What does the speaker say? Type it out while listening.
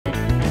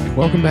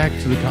Welcome back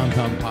to the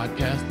Compound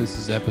Podcast. This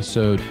is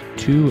episode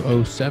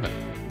 207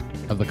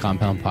 of the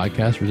Compound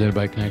Podcast, presented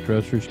by Connect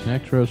Roasters.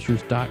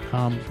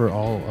 ConnectRoasters.com for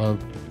all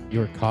of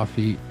your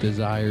coffee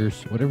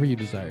desires, whatever you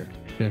desire.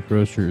 Connect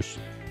Roasters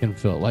can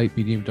fill it light,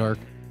 medium, dark,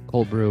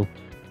 cold brew,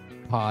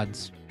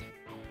 pods,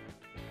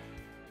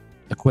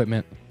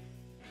 equipment,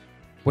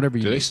 whatever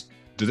you need.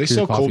 Do they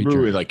sell cold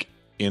brew like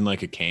in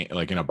like a can,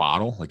 like in a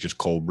bottle, like just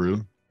cold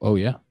brew? Oh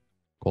yeah,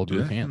 cold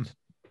brew cans.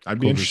 I'd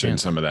be interested in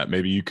some of that.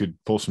 Maybe you could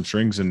pull some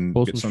strings and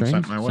get some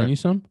sent my way. Send you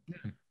some?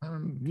 You're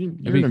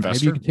an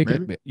investor. Maybe you could take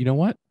it. You know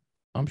what?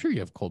 I'm sure you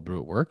have cold brew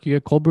at work. You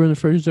have cold brew in the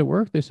fridges at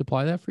work. They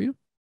supply that for you?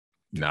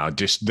 No,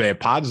 just they have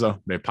pods though.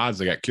 They have pods.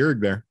 They got Keurig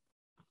there.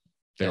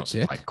 They don't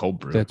supply cold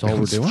brew. That's all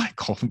we're doing.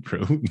 Cold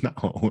brew,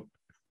 no.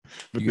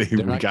 But we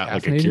got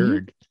like a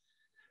Keurig.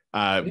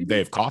 They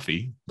have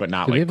coffee, but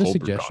not like cold brew. Do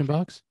they have a suggestion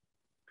box?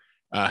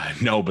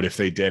 No, but if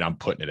they did, I'm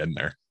putting it in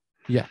there.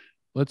 Yeah.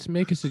 Let's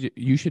make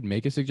you should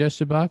make a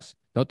suggestion box.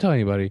 Don't tell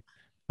anybody.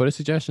 Put a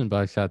suggestion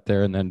box out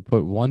there and then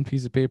put one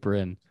piece of paper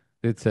in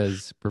that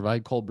says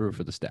provide cold brew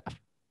for the staff.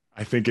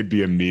 I think it'd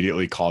be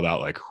immediately called out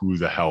like, who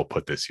the hell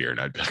put this here? And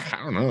I'd be like, I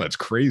don't know. That's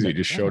crazy. It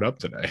just showed up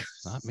today.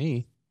 Not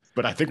me.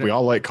 But I think we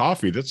all like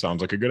coffee. That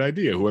sounds like a good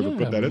idea. Whoever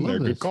put that in there,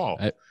 good call.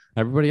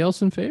 Everybody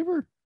else in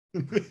favor?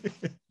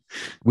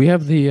 We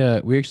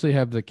actually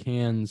have the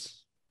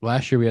cans.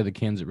 Last year we had the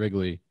cans at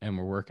Wrigley, and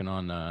we're working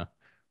on a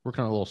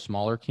little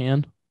smaller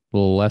can. A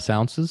little less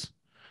ounces.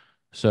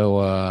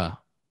 So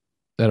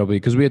that'll be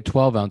because we had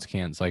 12-ounce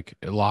cans, like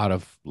a lot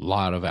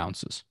of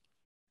ounces.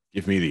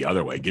 Give me the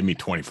other way. Give me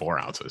 24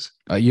 ounces.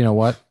 You know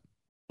what?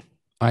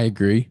 I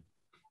agree.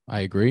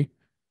 Maybe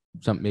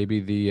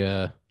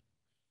the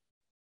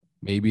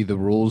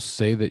rules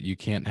say that you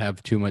can't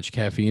have too much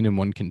caffeine in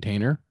one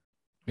container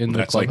in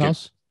the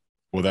clubhouse.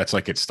 That's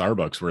like at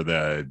Starbucks where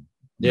the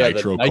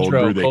nitro cold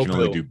brew they can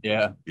only do.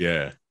 Yeah.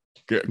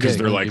 Because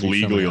they're like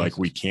legally like,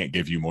 we can't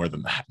give you more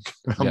than that.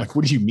 I'm like,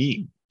 what do you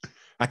mean?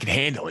 I can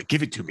handle it.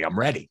 Give it to me. I'm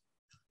ready.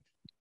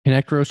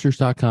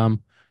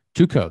 ConnectRoasters.com.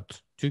 Two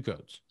codes.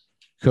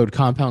 Code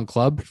Compound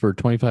Club for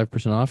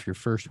 25% off your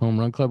first home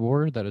run club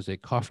order. That is a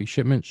coffee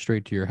shipment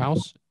straight to your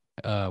house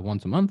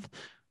once a month.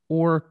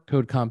 Or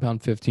code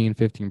Compound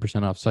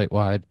 15% off site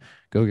wide.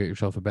 Go get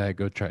yourself a bag.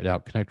 Go try it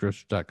out.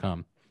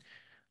 ConnectRoasters.com.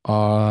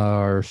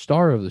 Our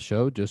star of the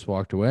show just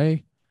walked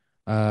away.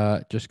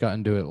 Just got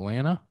into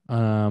Atlanta.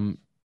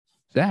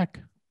 Zack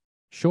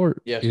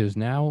Short is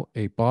now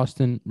a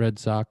Boston Red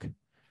Sox.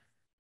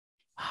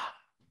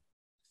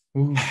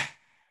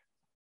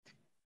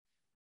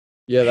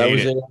 Yeah, that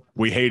was it.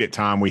 We hate it,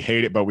 Tom. We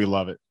hate it, but we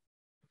love it.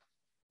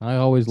 I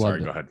always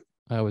loved it. Go ahead.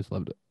 I always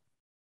loved it.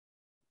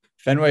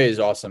 Fenway is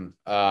awesome.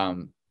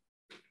 When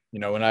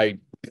I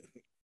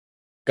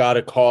got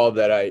a call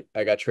that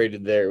I got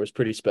traded there, it was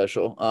pretty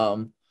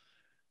special.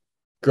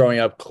 Growing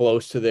up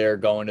close to there,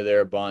 going to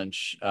there a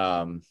bunch.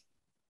 And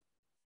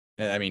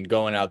I mean,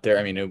 going out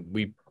there,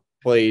 we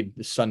played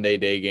the Sunday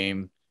day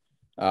game,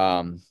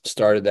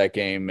 started that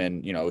game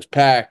and, it was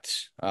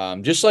packed.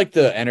 Just like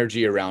the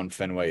energy around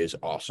Fenway is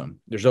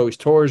awesome. There's always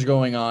tours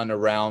going on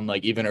around,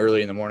 like even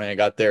early in the morning. I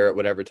got there at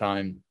whatever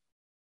time,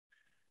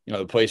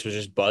 the place was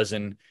just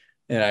buzzing.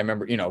 And I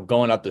remember,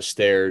 going up the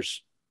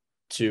stairs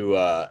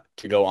to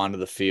go onto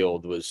the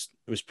field was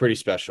pretty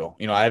special.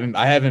 I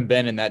haven't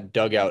been in that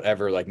dugout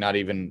ever, like not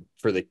even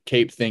for the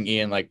Cape thing,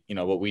 Ian, like,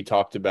 what we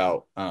talked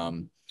about.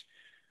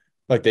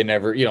 Like they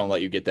never,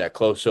 let you get that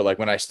close. So like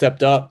when I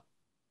stepped up,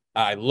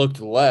 I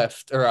looked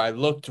left or I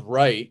looked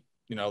right,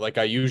 like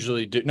I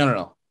usually do.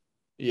 No.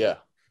 Yeah.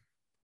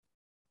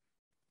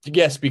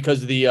 Yes,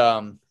 because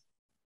the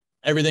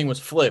everything was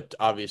flipped.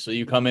 Obviously,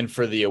 you come in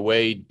for the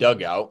away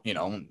dugout,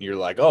 you're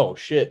like, oh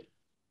shit.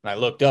 And I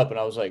looked up and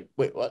I was like,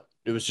 wait, what?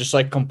 It was just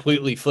like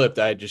completely flipped.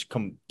 I just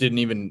didn't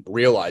even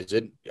realize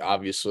it,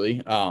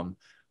 obviously.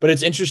 But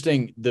it's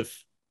interesting. The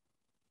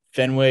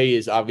Fenway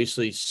is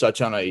obviously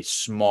such on a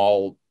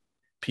small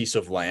piece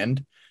of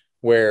land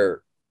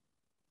where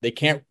they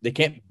can't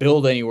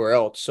build anywhere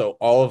else. So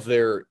all of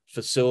their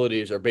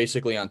facilities are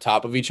basically on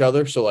top of each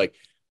other. So like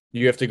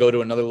you have to go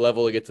to another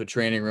level to get to the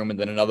training room and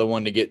then another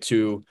one to get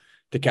to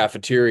the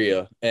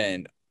cafeteria.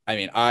 And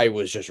I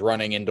was just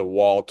running into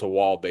wall to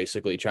wall,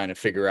 basically trying to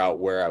figure out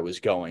where I was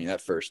going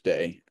that first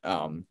day.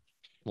 A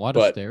lot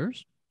of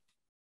stairs.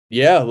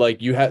 Yeah.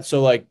 Like you had,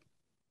 so like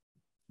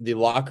the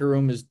locker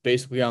room is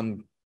basically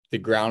on the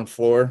ground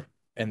floor.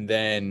 And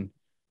then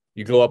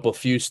you go up a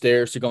few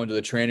stairs to go into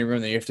the training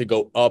room. Then you have to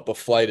go up a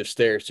flight of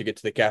stairs to get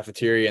to the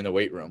cafeteria and the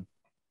weight room.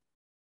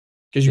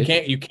 Cause you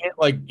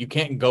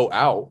can't go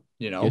out,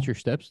 Get your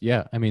steps.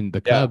 Yeah.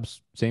 The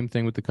Cubs, same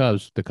thing with the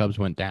Cubs. The Cubs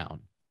went down.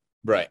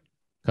 Right.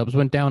 Cubs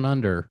went down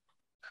under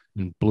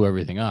and blew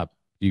everything up.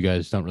 You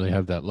guys don't really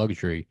have that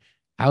luxury.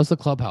 How's the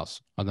clubhouse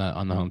on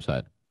the home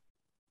side?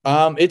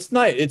 It's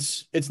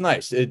nice. It's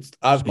nice. It's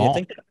small. I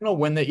think I don't know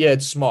when that. Yeah,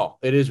 it's small.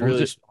 It is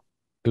really small.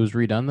 It was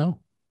redone though.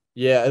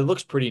 Yeah, it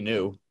looks pretty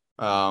new.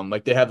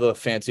 Like they have the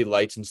fancy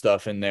lights and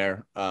stuff in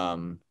there.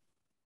 But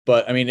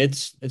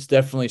it's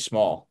definitely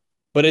small.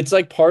 But it's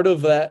like part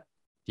of that.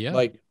 Yeah.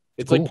 Like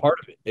It's cool. Like part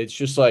of it. It's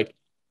just like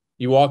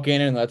you walk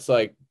in and that's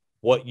like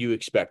what you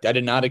expect. I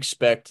did not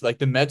expect, like,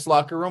 the Mets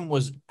locker room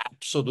was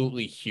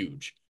absolutely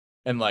huge.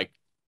 And like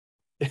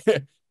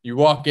you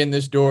walk in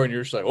this door and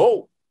you're just like,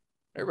 oh,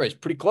 everybody's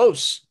pretty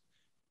close.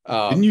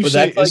 Didn't you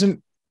say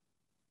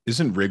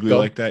isn't Wrigley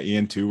like that,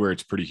 Ian, too, where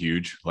it's pretty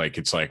huge? Like,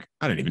 it's like,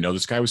 I didn't even know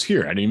this guy was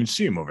here. I didn't even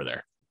see him over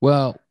there.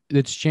 Well,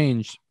 it's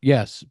changed.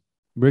 Yes,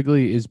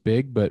 Wrigley is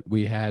big, but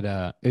we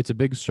had it's a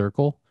big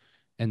circle,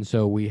 and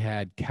so we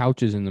had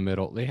couches in the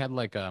middle. They had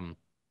like a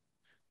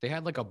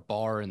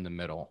bar in the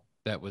middle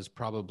that was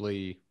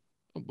probably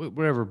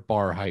whatever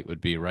bar height would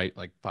be, right?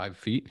 Like 5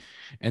 feet.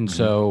 And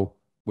so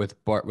with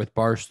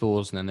bar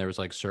stools, and then there was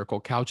like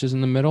circle couches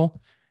in the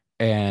middle,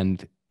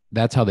 and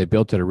that's how they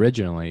built it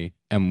originally.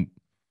 And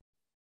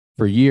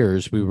for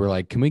years we were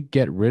like, can we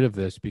get rid of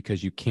this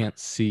because you can't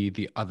see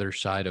the other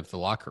side of the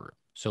locker room?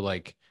 So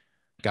like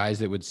guys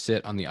that would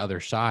sit on the other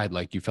side,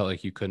 like you felt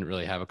like you couldn't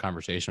really have a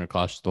conversation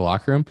across the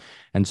locker room.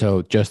 And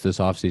so just this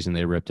offseason,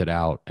 they ripped it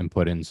out and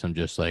put in some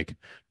just like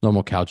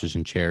normal couches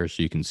and chairs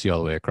so you can see all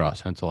the way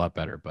across. And it's a lot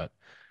better. But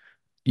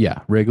yeah,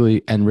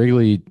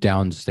 Wrigley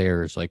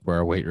downstairs, like where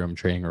our weight room,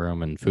 training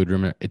room, and food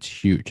room, it's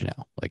huge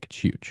now. Like it's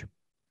huge.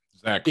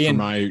 Zach,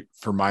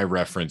 for my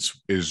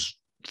reference, is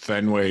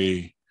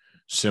Fenway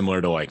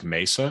similar to like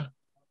Mesa,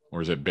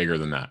 or is it bigger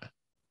than that?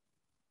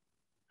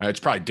 It's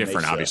probably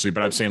different, Mesa, obviously,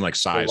 but I'm saying like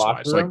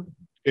size-wise, like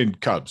in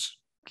Cubs,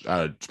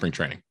 spring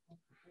training.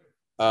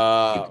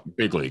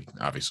 Big league,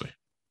 obviously.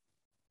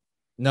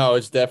 No,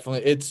 it's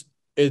definitely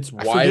it's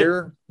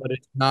wider, but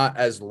it's not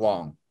as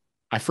long.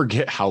 I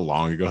forget how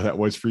long ago that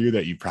was for you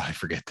that you probably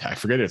forget that. I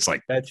forget it's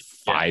like that's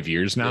 5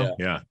 years now.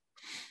 Yeah.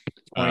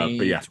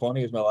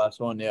 2020 is my last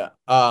one. Yeah.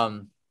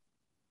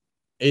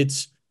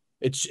 It's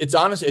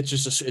honest.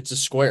 It's a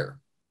square.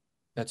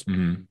 That's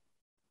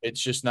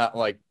It's just not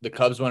like the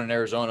Cubs one in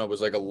Arizona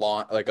was like a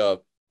long, like a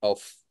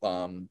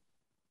long,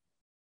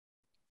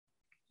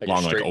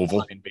 like oval,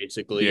 line,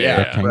 basically.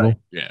 Yeah. Right.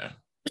 Yeah.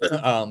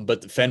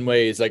 But the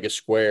Fenway is like a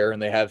square,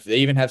 and they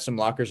even have some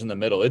lockers in the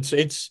middle.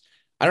 It's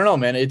I don't know,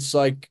 man. It's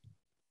like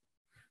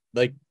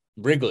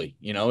Wrigley,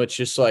 it's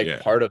just like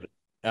part of it.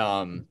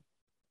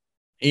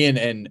 Ian,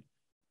 and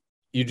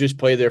you just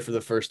played there for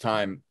the first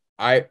time.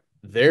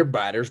 Their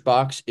batter's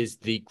box is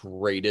the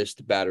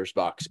greatest batter's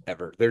box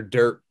ever. Their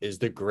dirt is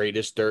the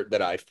greatest dirt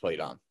that I've played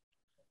on.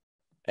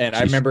 And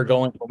I remember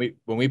going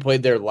when we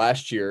played there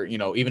last year,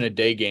 even a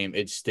day game,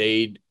 it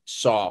stayed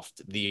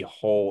soft the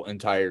whole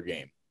entire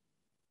game.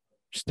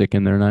 Stick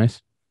in there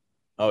nice.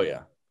 Oh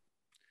yeah.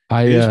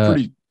 It is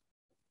pretty.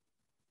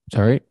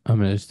 Sorry, I'm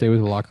gonna stay with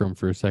the locker room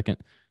for a second.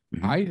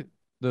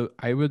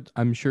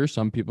 I'm sure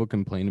some people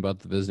complain about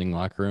the visiting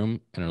locker room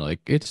and are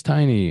like, it's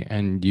tiny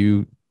and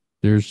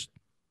there's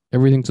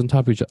everything's on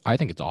top of each other. I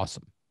think it's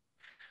awesome.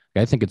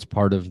 I think it's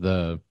part of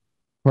the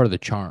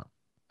charm.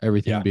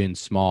 Everything being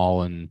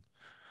small and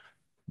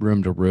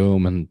room to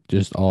room, and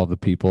just all the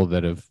people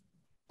that have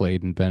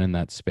played and been in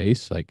that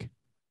space. Like,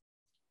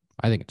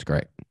 I think it's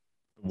great.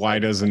 Why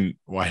doesn't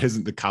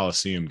the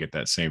Coliseum get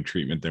that same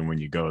treatment than when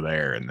you go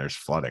there and there's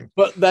flooding?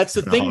 But that's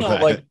the thing, though.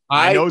 Like,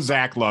 I know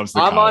Zack loves the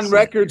I'm Coliseum. on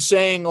record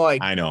saying,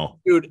 like, I know,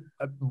 dude,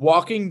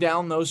 walking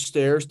down those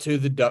stairs to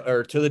the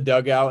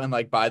dugout and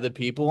like by the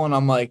people, and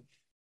I'm like,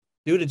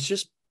 dude, it's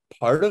just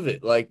part of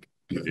it. Like,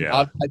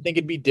 I think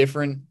it'd be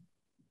different.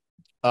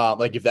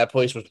 Like if that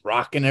place was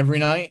rocking every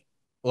night,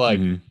 like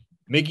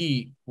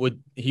Miggy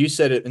he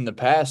said it in the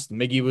past.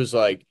 Miggy was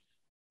like,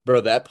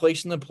 bro, that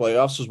place in the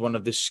playoffs was one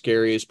of the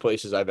scariest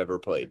places I've ever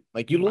played.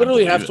 Like, you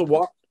literally have to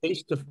walk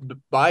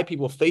by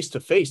people face to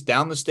face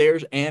down the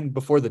stairs and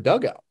before the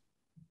dugout.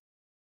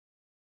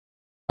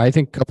 I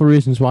think a couple of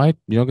reasons why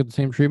you don't get the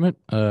same treatment.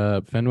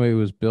 Fenway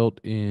was built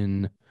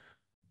in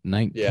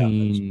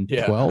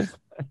 1912,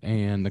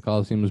 and the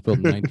Coliseum was built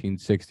in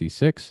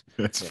 1966.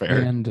 That's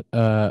fair. And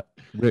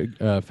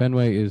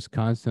Fenway is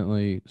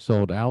constantly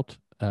sold out.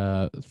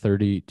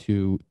 30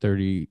 to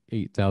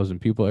 38,000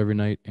 people every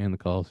night, and the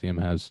Coliseum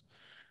has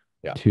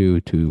two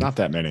to not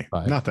that many.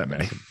 Not that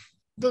many.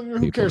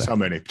 Who cares how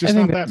many? Just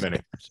not that many.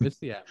 It's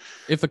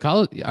if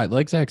the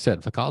like Zack said,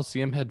 if the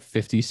Coliseum had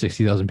 50,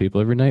 60,000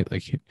 people every night,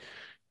 like,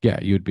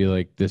 you'd be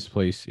like, this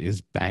place is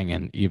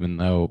banging, even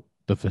though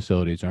the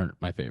facilities aren't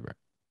my favorite.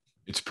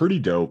 It's pretty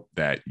dope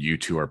that you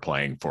two are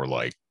playing for,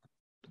 like,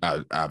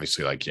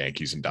 obviously like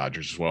Yankees and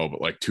Dodgers as well,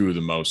 but like two of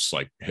the most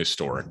like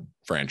historic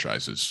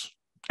franchises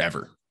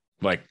ever.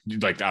 Like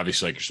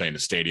obviously, like you're saying, the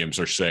stadiums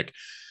are sick.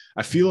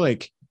 I feel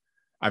like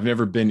I've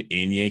never been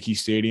in Yankee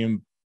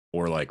Stadium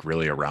or like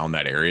really around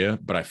that area,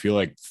 but I feel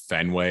like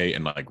Fenway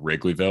and like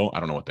Wrigleyville, I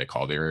don't know what they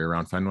call the area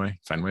around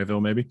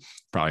Fenwayville, maybe,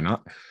 probably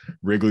not.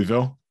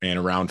 Wrigleyville and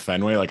around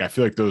Fenway, like I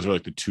feel like those are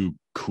like the two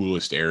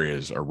coolest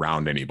areas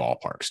around any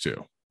ballparks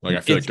too. Like,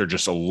 I feel like they're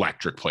just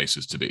electric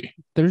places to be.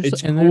 They're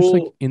like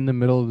in the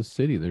middle of the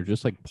city. They're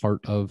just like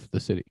part of the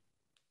city.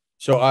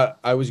 So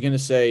I was gonna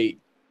say,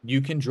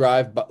 you can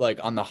drive, but like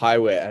on the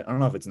highway, I don't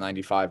know if it's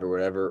 95 or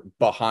whatever,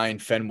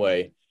 behind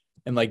Fenway,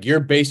 and like you're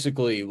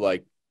basically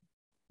like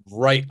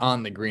right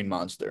on the Green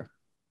Monster.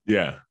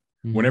 Yeah.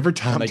 Whenever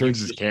Tom turns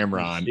his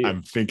camera on,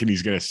 I'm thinking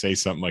he's going to say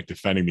something like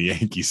defending the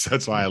Yankees.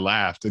 That's why I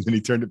laughed. And then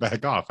he turned it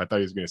back off. I thought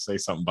he was going to say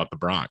something about the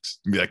Bronx.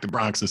 He'd be like, the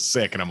Bronx is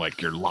sick. And I'm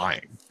like, you're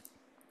lying.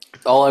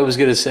 All I was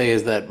going to say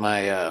is that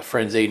my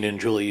friends Aiden and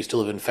Julie used to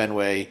live in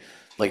Fenway,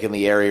 like in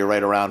the area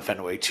right around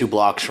Fenway, 2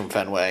 blocks from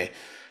Fenway.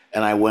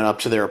 And I went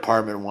up to their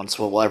apartment once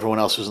while everyone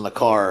else was in the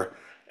car.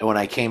 And when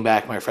I came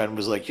back, my friend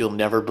was like, you'll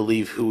never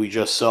believe who we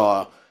just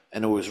saw.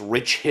 And it was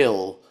Rich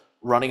Hill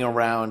running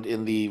around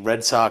in the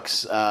Red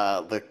Sox,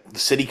 the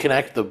City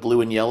Connect, the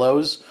blue and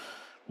yellows,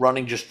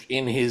 running just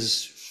in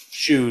his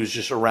shoes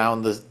just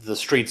around the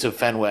streets of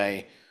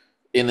Fenway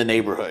in the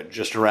neighborhood,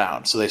 just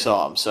around. So they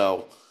saw him.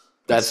 So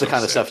that's the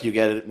kind of stuff you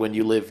get when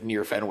you live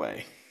near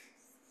Fenway.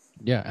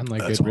 Yeah, and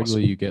like at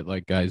Wrigley, you get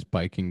like guys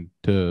biking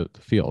to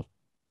the field.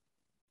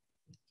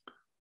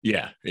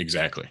 Yeah,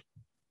 exactly.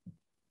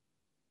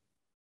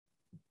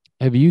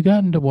 Have you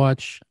gotten to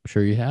watch, I'm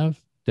sure you have,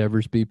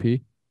 Devers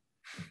BP?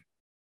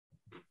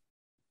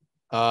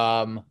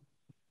 No,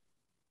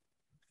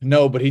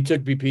 but he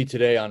took BP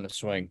today on the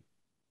swing.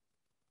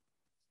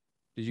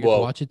 Did you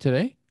watch it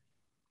today?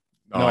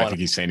 No, I think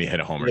he's saying he hit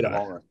a homer. He hit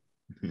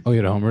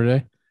a homer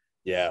today?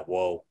 Yeah,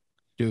 whoa.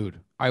 Dude,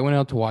 I went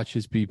out to watch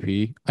his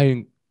BP.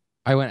 I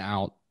went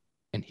out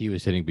and he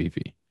was hitting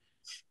BP.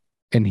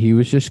 And he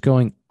was just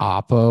going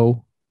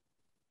oppo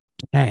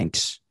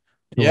tanks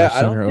to left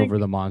center over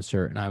the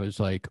monster. And I was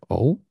like,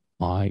 oh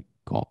my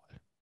God.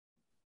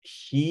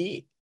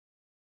 He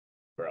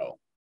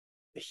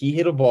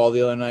hit a ball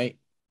the other night.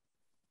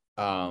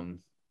 So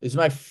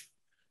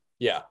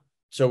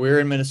we were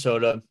in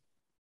Minnesota.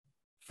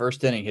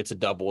 First inning, hits a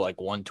double,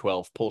 like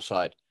 112 pull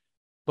side.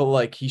 But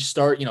like his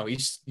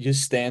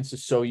stance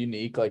is so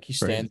unique. Like he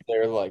stands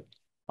there like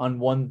on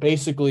one,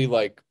 basically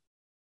like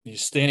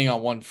he's standing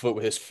on one foot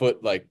with his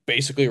foot like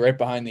basically right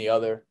behind the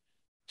other.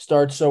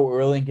 Starts so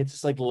early and gets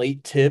this like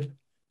late tip.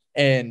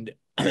 And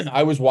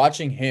I was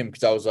watching him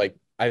because I was like,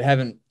 I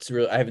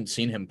haven't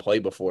seen him play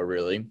before,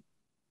 really.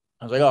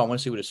 I was like, oh, I want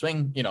to see what his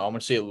swing, I want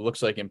to see what it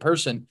looks like in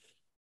person.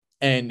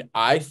 And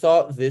I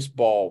thought this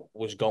ball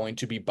was going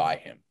to be by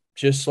him.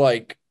 Just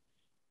like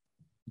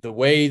the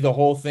way the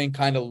whole thing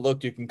kind of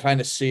looked, you can kind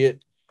of see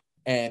it.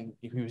 And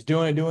he was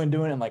doing it.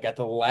 And like at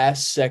the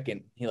last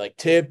second, he like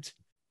tipped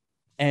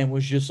and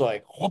was just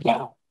like,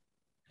 wow.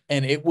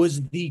 And it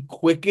was the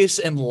quickest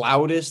and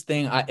loudest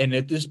thing.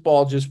 This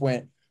ball just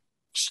went,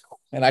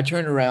 and I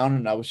turned around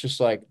and I was just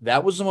like,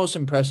 that was the most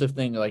impressive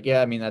thing. Like,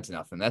 yeah, I mean, that's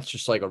nothing. That's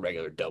just like a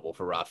regular double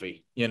for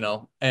Rafi,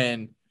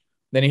 And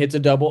then he hits a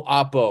double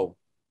oppo.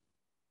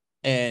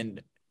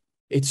 And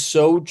it's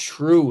so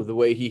true the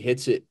way he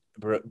hits it,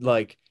 bro.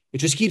 Like, it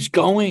just keeps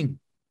going.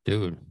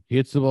 Dude, he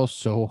hits the ball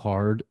so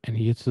hard and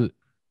he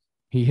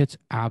hits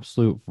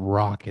absolute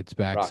rockets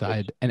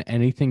backside. And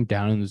anything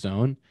down in the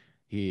zone,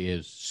 he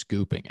is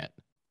scooping it.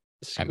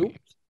 I mean,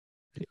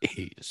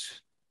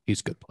 he's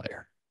a good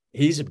player.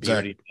 He's a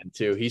beauty man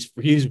too. He's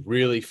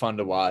really fun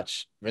to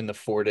watch in the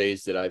 4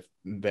 days that I've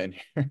been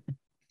here.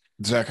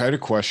 Zach, I had a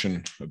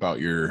question about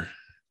your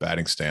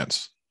batting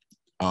stance.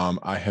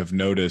 I have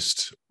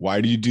noticed, why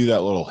do you do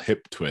that little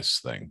hip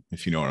twist thing?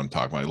 If you know what I'm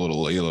talking about, a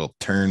little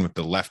turn with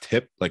the left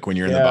hip, like when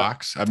you're in the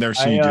box. I've never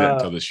seen you do that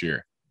until this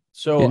year.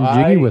 So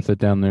getting jiggy with it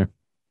down there.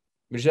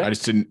 I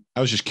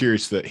was just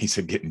curious that he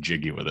said getting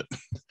jiggy with it.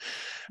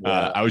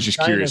 I was just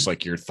curious,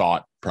 like your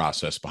thought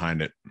process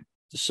behind it.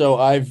 So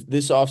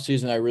this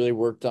offseason, I really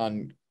worked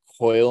on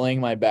coiling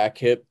my back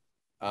hip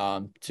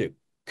to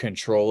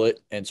control it.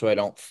 And so I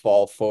don't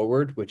fall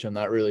forward, which I'm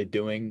not really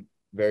doing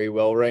very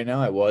well right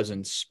now. I was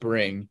in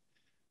spring.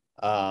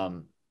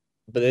 But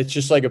it's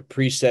just like a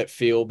preset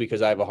feel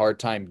because I have a hard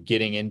time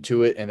getting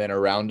into it and then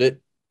around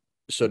it.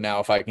 So now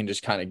if I can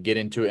just kind of get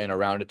into it and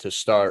around it to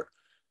start,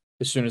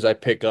 as soon as I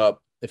pick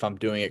up, if I'm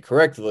doing it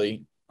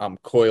correctly, I'm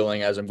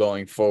coiling as I'm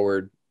going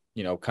forward,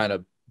 kind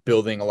of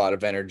building a lot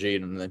of energy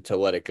and then to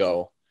let it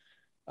go.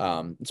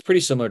 It's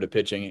pretty similar to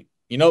pitching.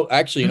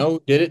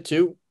 Who did it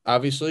too,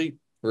 obviously,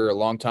 for a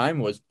long time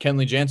was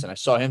Kenley Jansen. I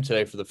saw him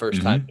today for the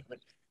first time.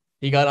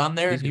 He got on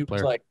there and he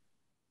was like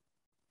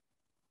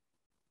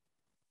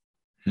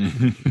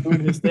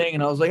doing his thing.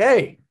 And I was like,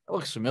 hey, that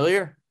looks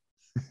familiar.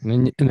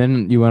 And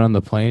then you went on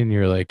the plane and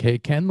you're like, hey,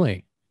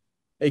 Kenley.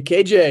 Hey,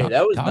 KJ,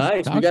 that was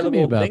nice. We got a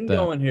little thing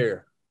going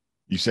here.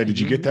 You said, did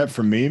you get that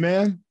from me,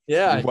 man?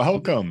 Yeah. You're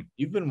welcome.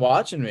 You've been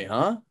watching me,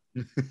 huh?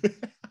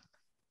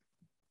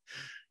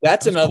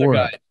 That's another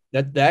guy.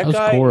 That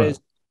guy Cora.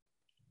 is.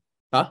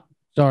 Huh?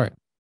 Sorry.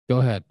 Go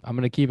ahead. I'm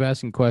going to keep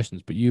asking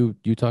questions, but you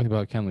talk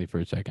about Kenley for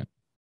a second.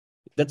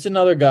 That's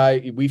another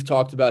guy. We've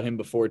talked about him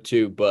before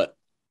too, but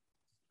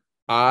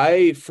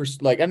I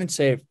want to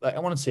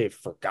say I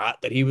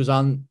forgot that he was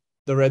on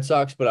the Red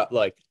Sox, but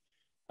I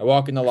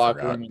walk in the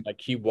locker room and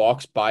he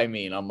walks by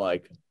me and I'm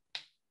like,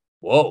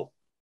 whoa.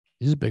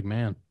 He's a big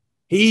man.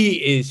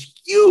 He is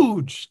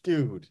huge,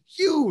 dude.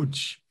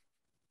 Huge.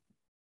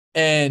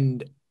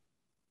 And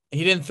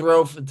he didn't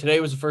throw. Today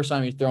was the first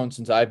time he's thrown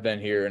since I've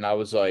been here. And I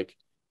was like,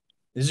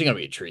 this is going to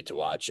be a treat to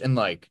watch. And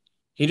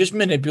He just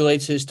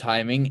manipulates his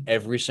timing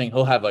every single.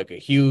 He'll have like a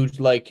huge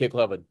leg kick.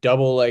 He'll have a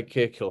double leg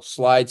kick. He'll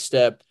slide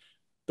step.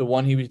 The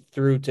one he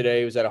threw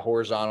today was at a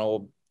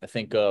horizontal, I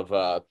think of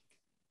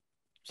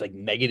it's like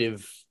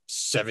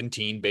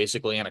 -17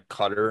 basically on a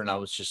cutter. And I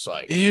was just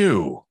like,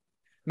 ew.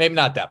 Maybe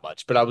not that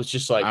much, but I was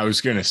just like, I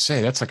was going to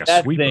say that's like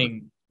a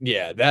sweeper.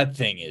 Yeah, that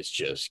thing is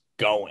just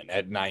going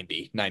at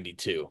 90,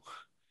 92.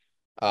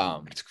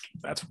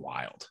 That's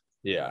wild.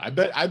 Yeah. I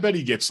bet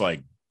he gets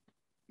like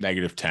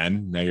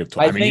 -10, -12.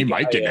 I mean, he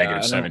might get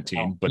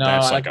 -17, but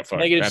that's like a full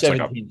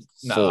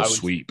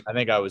sweep. I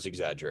think I was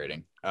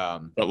exaggerating.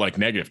 But like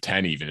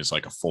 -10 even is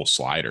like a full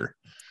slider.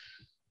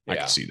 I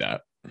can see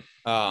that.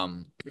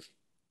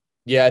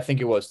 Yeah, I think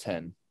it was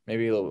 10,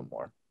 maybe a little bit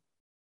more.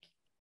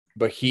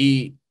 But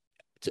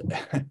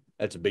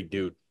that's a big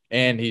dude.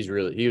 And he was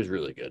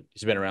really good.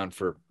 He's been around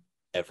for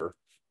ever.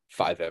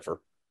 We're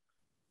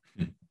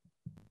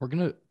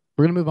gonna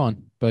move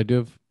on, but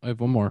I have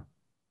one more.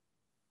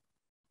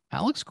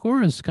 Alex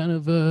Cora is kind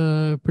of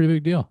a pretty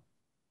big deal.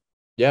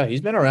 Yeah,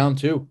 he's been around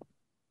too.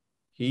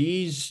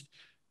 He's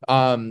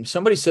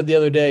somebody said the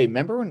other day,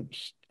 remember when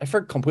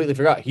completely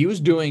forgot he was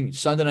doing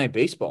Sunday Night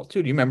Baseball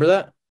too. Do you remember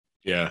that?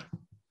 Yeah.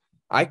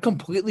 I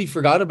completely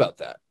forgot about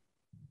that.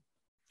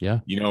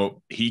 Yeah.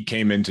 He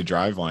came into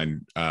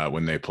Driveline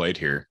when they played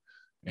here,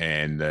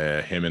 and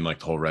him and like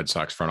the whole Red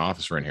Sox front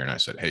office were in here. And I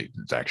said, "Hey,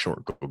 Zach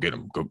Short, go get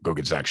him. Go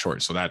get Zach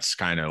Short." So that's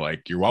kind of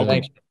like, you're welcome.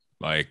 Thanks.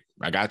 Like,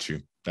 I got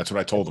you. That's what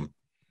I told him.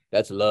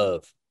 That's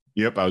love.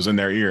 Yep. I was in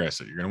their ear. I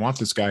said, "You're going to want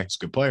this guy. He's a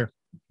good player.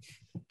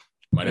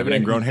 Might have an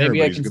ingrown hair,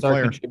 but he's a good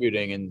player."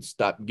 Contributing and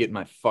stop getting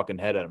my fucking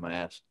head out of my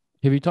ass.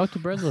 Have you talked to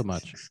Breslow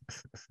much?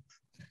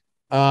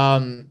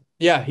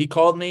 Yeah, he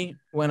called me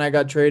when I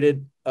got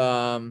traded.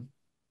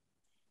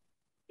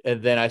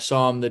 And then I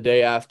saw him the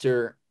day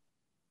after.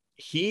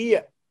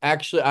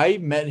 I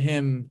met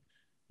him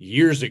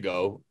years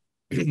ago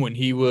when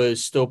he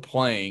was still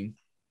playing.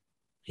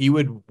 He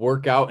would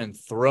work out and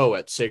throw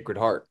at Sacred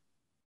Heart,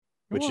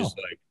 which is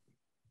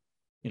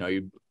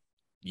like,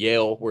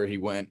 Yale, where he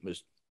went,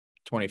 was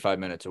 25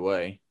 minutes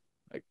away.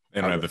 Like,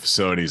 they don't have the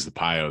facilities the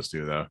Pios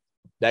do, though.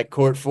 That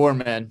court 4,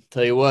 man.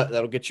 Tell you what,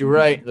 that'll get you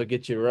right. They'll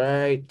get you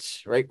right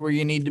where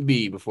you need to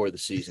be before the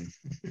season.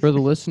 For the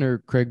listener,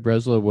 Craig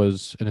Breslow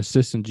was an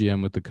assistant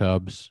GM with the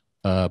Cubs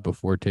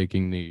before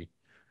taking the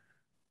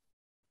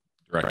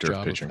director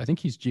of pitching. I think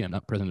he's GM,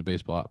 not president of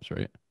baseball ops,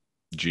 right?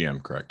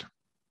 GM, correct.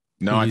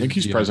 No, I think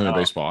he's president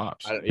of baseball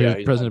ops.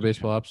 He's president of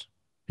baseball ops.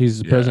 He's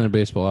the president of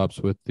baseball ops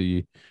with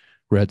the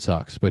Red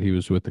Sox, but he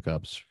was with the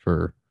Cubs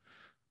for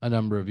a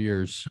number of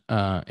years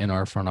in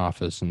our front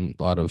office, and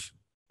a lot of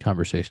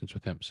conversations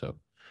with him. So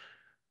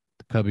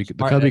the Cubby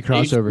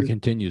crossover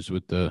continues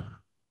with the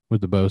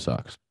Bo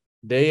Sox.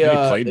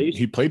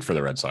 He played for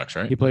the Red Sox,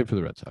 right? He played for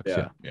the Red Sox,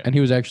 yeah. And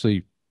he was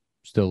actually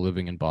still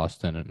living in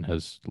Boston and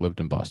has lived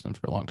in Boston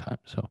for a long time.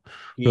 So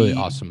really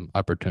awesome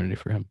opportunity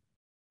for him.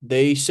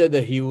 They said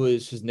that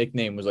his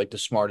nickname was like the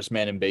smartest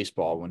man in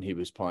baseball when he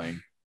was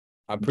playing.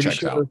 I'm pretty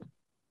sure.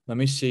 Let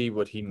me see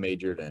what he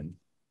majored in.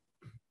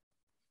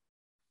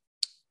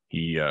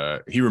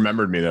 He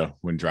remembered me though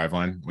when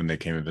they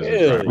came and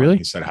visited. Really? Really?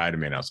 He said hi to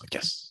me, and I was like,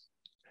 yes.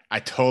 I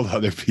told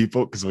other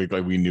people because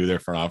we knew their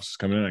front office was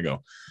coming in. I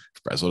go,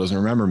 if Breslow doesn't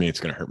remember me, it's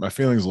gonna hurt my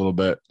feelings a little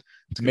bit.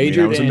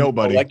 Majored in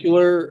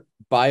molecular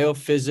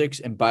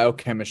biophysics and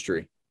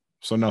biochemistry.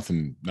 So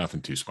nothing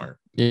too smart.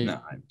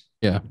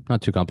 Yeah,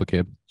 not too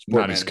complicated.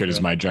 Not as good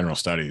as my general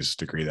studies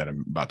degree that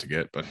I'm about to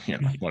get, but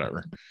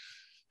whatever.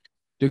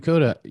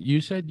 Dakota,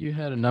 you said you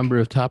had a number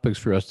of topics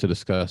for us to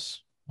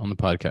discuss on the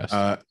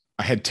podcast.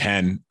 I had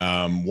 10.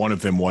 One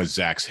of them was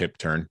Zach's hip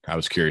turn. I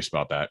was curious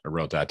about that. I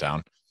wrote that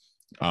down.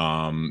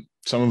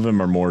 Some of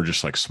them are more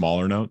just like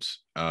smaller notes.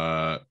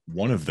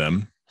 One of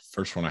them,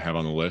 first one I have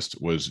on the list,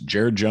 was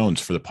Jared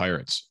Jones for the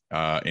Pirates.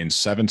 In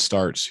 7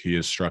 starts, he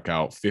has struck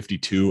out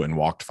 52 and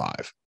walked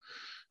 5.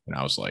 And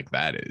I was like,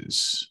 that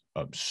is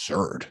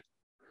absurd.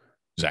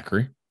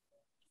 Zachary?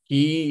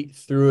 He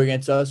threw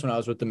against us when I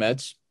was with the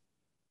Mets.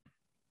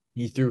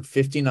 He threw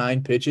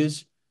 59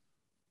 pitches,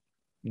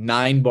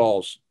 9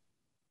 balls,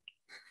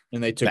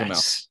 and they took him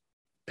out.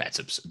 That's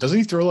absurd. Doesn't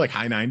he throw like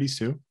high 90s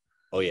too?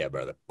 Oh, yeah,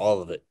 brother.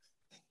 All of it.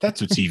 That's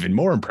what's even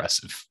more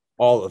impressive.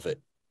 All of it.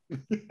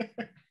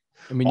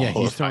 I mean, yeah,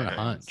 he's throwing a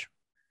hunch.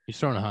 He's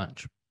throwing a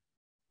hunch.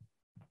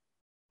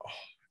 Oh,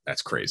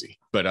 that's crazy.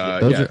 But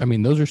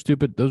those are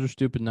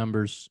stupid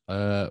numbers.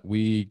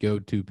 We go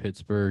to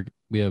Pittsburgh.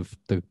 We have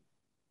the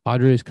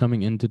Padres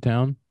coming into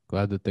town.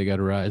 Glad that they got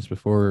a rise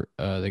before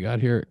they got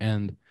here,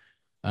 and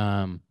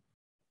then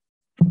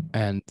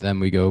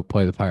we go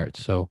play the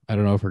Pirates. So I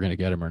don't know if we're going to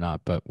get them or not,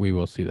 but we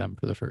will see them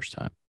for the first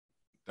time.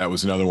 That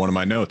was another one of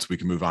my notes. We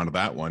can move on to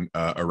that one.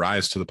 A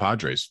rise to the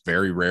Padres.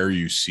 Very rare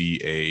you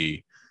see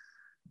a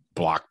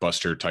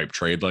blockbuster type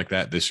trade like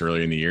that this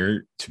early in the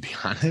year. To be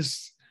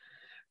honest,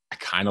 I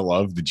kind of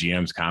love the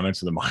GM's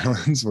comments of the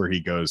Marlins where he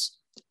goes,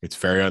 "It's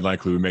very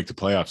unlikely we make the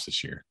playoffs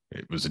this year.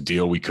 It was a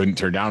deal we couldn't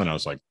turn down." And I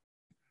was like,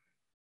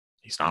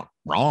 he's not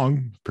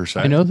wrong per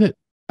se. I know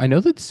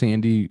that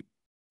Sandy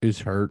is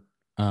hurt.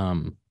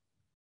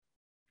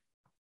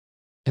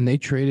 And they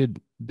traded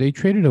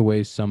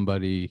away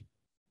somebody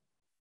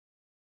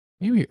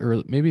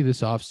maybe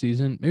this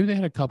offseason. Maybe they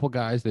had a couple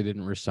guys they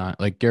didn't resign,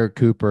 like Garrett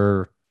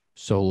Cooper,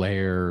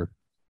 Soler.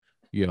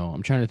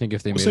 I'm trying to think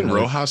if they wasn't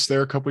Rojas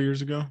there a couple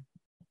years ago.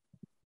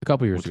 A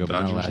couple years ago,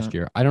 but not last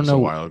year. I don't know. A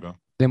while ago.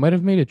 They might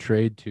have made a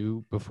trade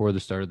too before the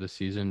start of the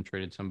season,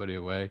 traded somebody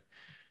away.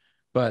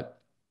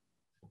 But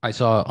I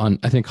saw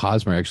I think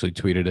Hosmer actually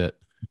tweeted it,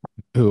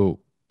 who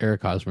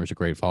Eric Hosmer is a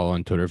great follow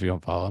on Twitter. If you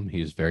don't follow him,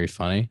 he's very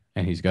funny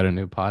and he's got a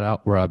new pod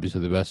out. We're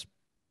obviously the best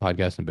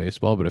podcast in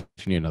baseball, but if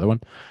you need another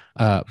one.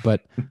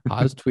 But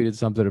Hos tweeted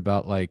something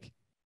about like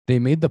they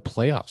made the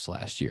playoffs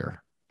last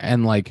year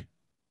and like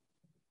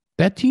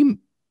that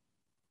team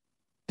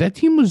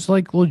was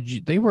like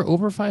legit, they were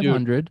over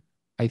 500. Dude.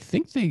 I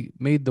think they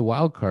made the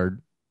wild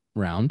card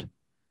round.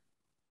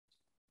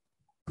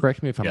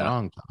 Correct me if I'm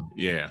wrong, Tom.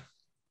 Yeah.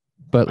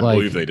 But I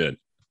believe they did.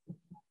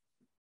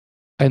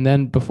 And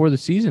then before the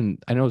season,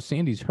 I know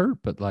Sandy's hurt,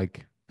 but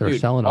like they're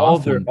selling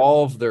off.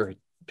 All of their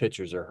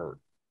pitchers are hurt.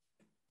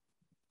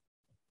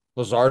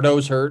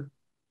 Luzardo's hurt.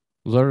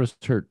 Luzardo's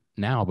hurt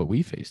now, but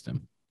we faced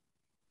him.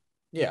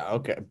 Yeah,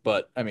 okay.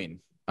 But I mean,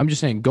 I'm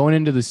just saying going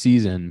into the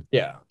season,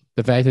 yeah,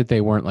 the fact that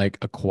they weren't like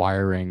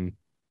acquiring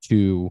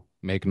to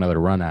make another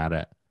run at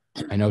it.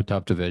 I know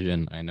tough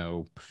division. I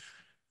know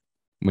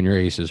when your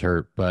ace is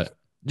hurt, but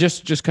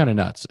just kind of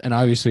nuts. And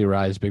obviously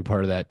Rise, big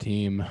part of that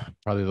team.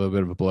 Probably a little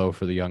bit of a blow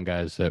for the young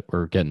guys that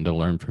were getting to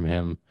learn from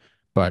him.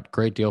 But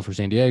great deal for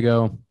San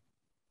Diego.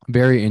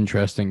 Very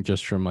interesting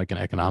just from like an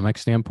economic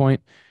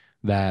standpoint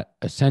that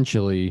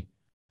essentially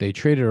they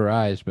traded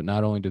Rise, but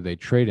not only did they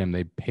trade him,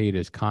 they paid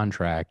his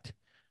contract,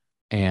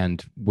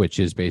 and which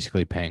is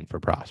basically paying for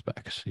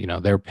prospects.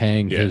 They're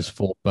paying his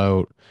full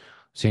boat.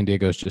 San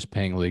Diego's just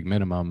paying league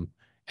minimum,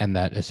 and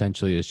that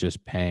essentially is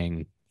just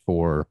paying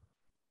for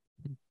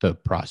the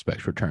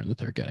prospects return that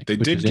they're getting. They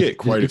did get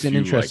quite a few. It's an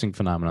interesting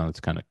phenomenon that's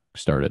kind of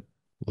started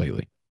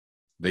lately.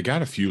 They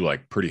got a few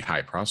like pretty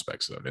high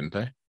prospects though, didn't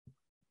they?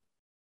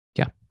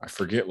 Yeah. I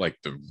forget like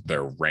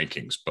their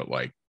rankings, but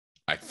like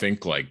I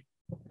think like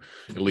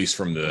at least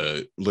from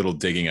the little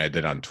digging I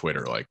did on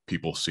Twitter, like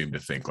people seem to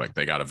think like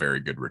they got a very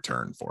good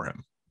return for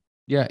him.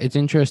 Yeah, it's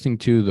interesting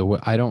too.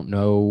 I don't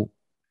know,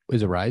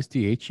 is Arise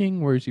DHing?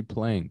 Where is he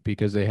playing?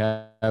 Because they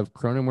have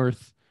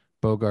Cronenworth,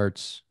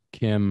 Bogarts,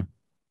 Kim,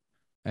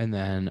 and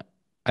then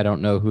I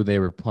don't know who they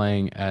were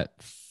playing at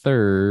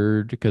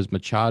third because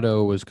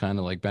Machado was kind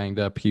of like banged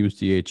up. He was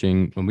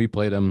DHing when we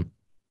played him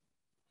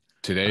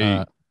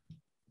today.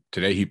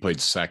 Today he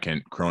played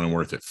second,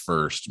 Cronenworth at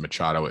first,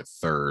 Machado at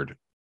third,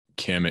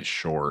 Kim at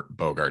short,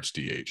 Bogarts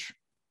DH.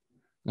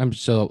 I'm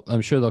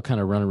sure they'll kind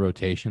of run a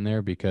rotation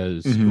there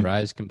because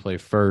Rise can play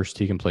first,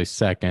 he can play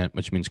second,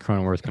 which means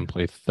Cronenworth can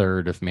play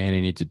third if Manny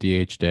needs a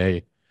DH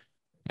day,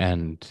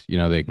 and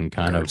they can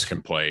kind of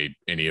can play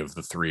any of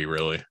the three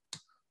really.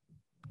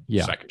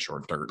 Yeah, second,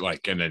 short, third,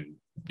 like, and then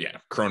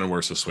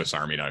Cronenworth's a Swiss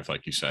Army knife,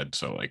 like you said.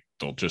 So like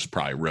they'll just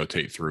probably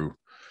rotate through,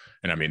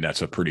 and I mean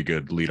that's a pretty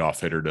good leadoff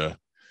hitter to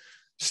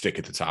stick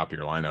at the top of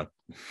your lineup.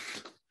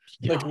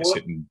 Yeah, like he's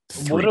hitting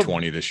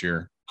 320 this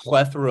year.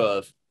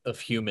 Plethora of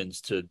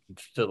humans to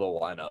fill the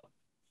lineup.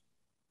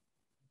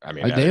 I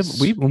mean,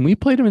 when we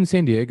played him in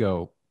San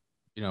Diego,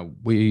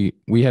 we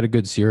had a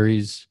good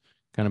series,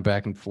 kind of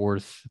back and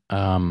forth.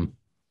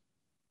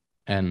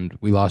 And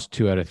we lost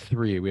 2 out of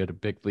 3. We had a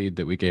big lead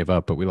that we gave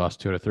up, but we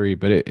lost 2 out of 3.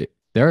 But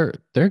they're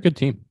a good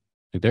team.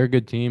 Like, they're a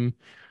good team.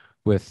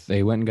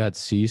 They went and got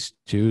Cease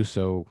too.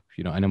 So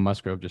I know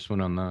Musgrove just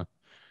went on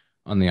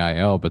the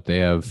IL, but they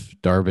have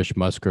Darvish,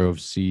 Musgrove,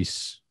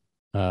 Cease,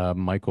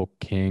 Michael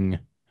King.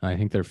 I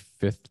think their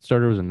 5th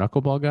starter was a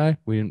knuckleball guy.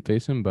 We didn't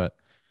face him, but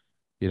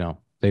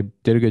they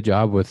did a good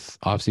job with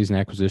offseason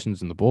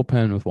acquisitions in the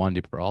bullpen with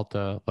Wandy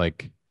Peralta.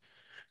 Like,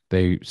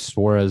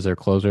 Suarez, their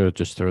closer,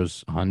 just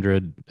throws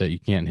 100 that you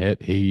can't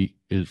hit. He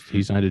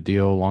signed a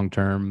deal long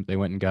term. They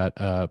went and got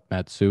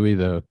Matsui,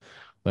 the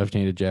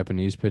left-handed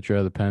Japanese pitcher out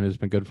of the pen, who's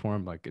been good for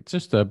him. Like, it's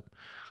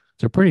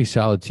a pretty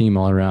solid team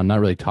all around. Not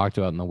really talked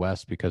about in the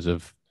West because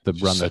of the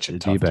run that the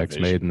D-backs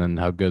made, and then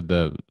how good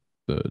the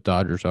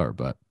Dodgers are.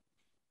 But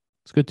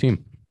it's a good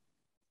team.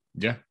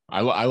 Yeah, I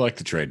like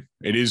the trade.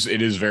 It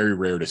is very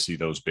rare to see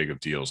those big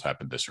of deals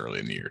happen this early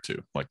in the year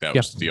too. Like that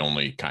was the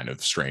only kind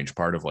of strange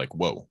part of like,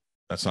 whoa.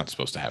 That's not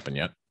supposed to happen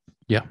yet.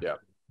 Yeah.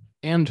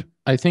 And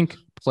I think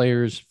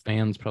players,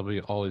 fans probably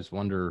always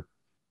wonder,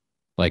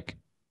 like,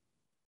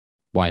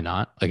 why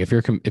not? Like, if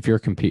you're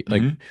competing,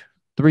 like,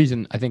 the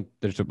reason, I think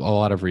there's a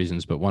lot of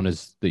reasons, but one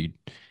is that if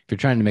you're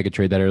trying to make a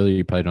trade that early,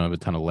 you probably don't have a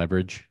ton of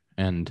leverage,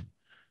 and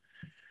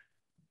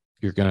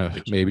you're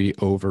gonna maybe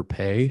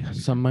overpay,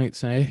 some might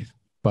say.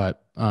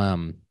 But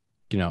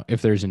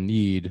if there's a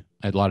need,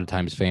 a lot of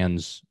times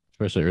fans,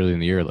 especially early in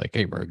the year, like,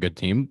 hey, we're a good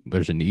team.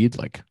 There's a need,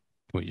 like,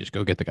 can we just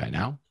go get the guy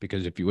now?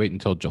 Because if you wait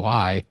until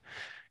July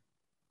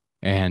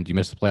and you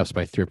miss the playoffs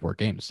by 3 or 4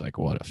 games, like,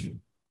 what if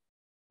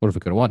we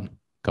could have won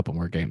a couple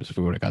more games if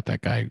we would have got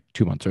that guy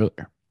 2 months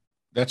earlier?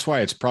 That's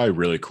why it's probably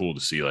really cool to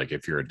see, like,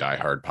 if you're a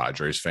diehard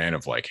Padres fan,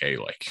 of like, hey,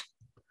 like,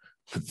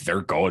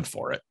 they're going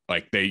for it.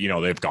 Like,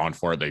 they've gone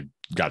for it.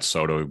 got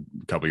Soto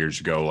a couple years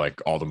ago,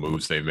 like all the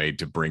moves they've made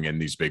to bring in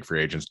these big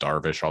free agents,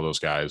 Darvish, all those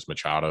guys,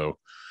 Machado.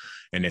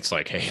 And it's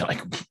like, hey,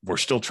 like we're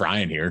still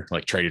trying here,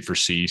 like traded for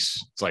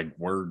Cease. It's like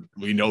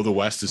we know the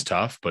West is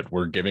tough, but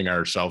we're giving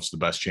ourselves the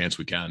best chance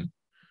we can.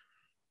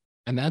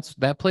 And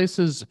that place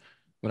is,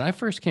 when I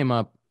first came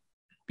up,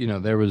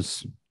 there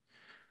was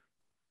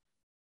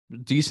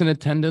decent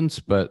attendance,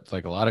 but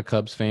like a lot of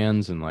Cubs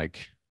fans and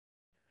like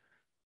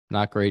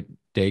not great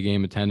day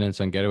game attendance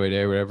on getaway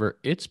day or whatever.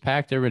 It's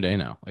packed every day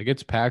now. Like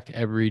it's packed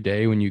every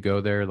day when you go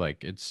there.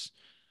 Like it's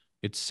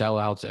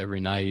sellouts every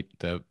night.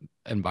 The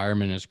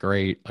environment is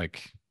great.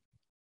 Like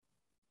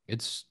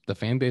the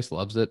fan base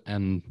loves it,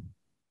 and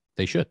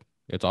they should.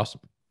 It's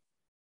awesome.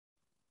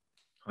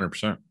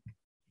 100%.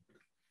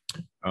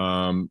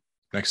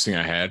 Next thing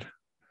I had,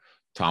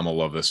 Tom will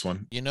love this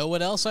one. You know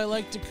what else I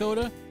like,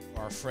 Dakota?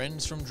 Our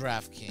friends from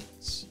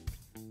DraftKings.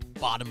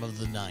 Bottom of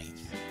the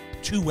ninth.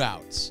 2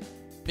 outs.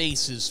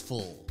 Bases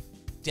full.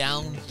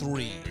 Down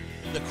 3.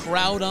 The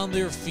crowd on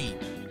their feet.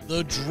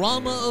 The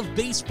drama of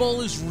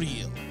baseball is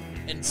real.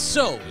 And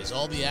so is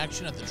all the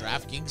action at the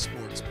DraftKings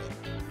Sportsbook.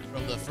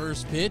 From the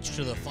first pitch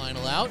to the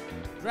final out,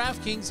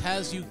 DraftKings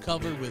has you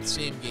covered with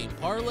same-game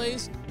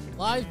parlays,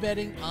 live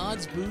betting,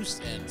 odds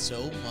boosts, and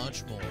so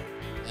much more.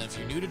 And if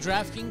you're new to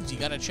DraftKings, you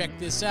got to check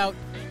this out.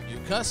 New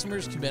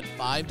customers can bet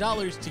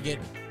 $5 to get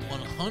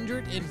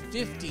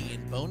 $150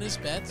 in bonus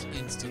bets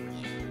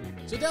instantly.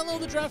 So download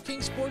the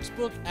DraftKings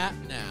Sportsbook app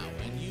now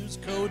and use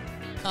code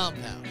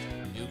COMPOUND.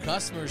 New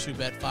customers who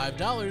bet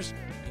 $5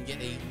 can get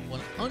a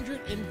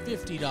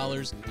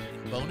 $150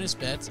 in bonus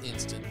bets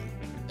instantly.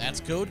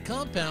 That's code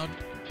COMPOUND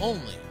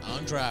only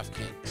on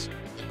DraftKings.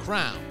 The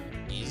crown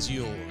is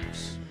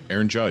yours.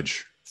 Aaron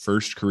Judge,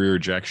 first career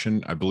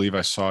ejection. I believe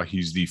I saw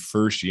he's the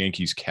first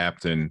Yankees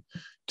captain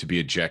to be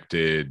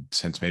ejected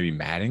since maybe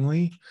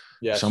Mattingly.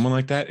 Yes. Someone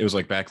like that. It was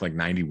like back like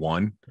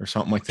 91 or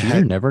something like that.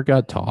 Jeter never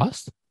got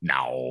tossed?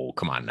 No,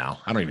 come on now.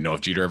 I don't even know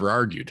if Jeter ever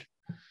argued.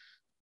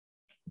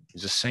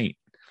 He's a saint.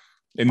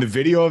 In the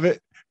video of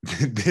it,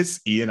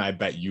 this, Ian, I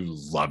bet you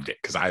loved it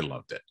because I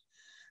loved it.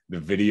 The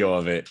video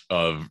of it,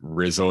 of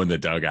Rizzo in the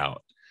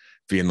dugout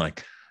being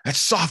like, that's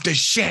soft as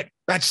shit.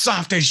 That's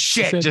soft as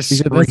shit. He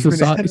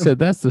said,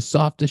 that's the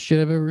softest shit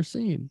I've ever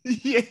seen.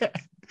 Yeah.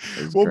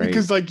 Well, great.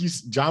 Because like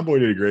John Boy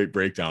did a great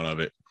breakdown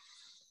of it.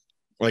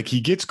 Like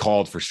he gets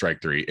called for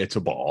strike 3. It's a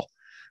ball.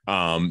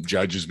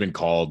 Judge has been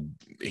called.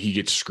 He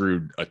gets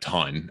screwed a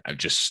ton.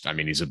 I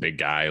mean, he's a big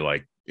guy.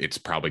 Like it's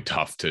probably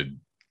tough to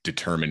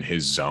determine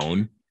his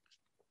zone.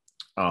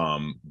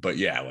 But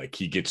yeah, like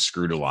he gets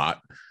screwed a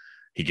lot.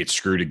 He gets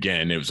screwed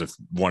again. It was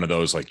one of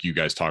those, like you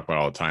guys talk about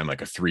all the time,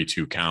 like a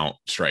 3-2 count,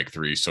 strike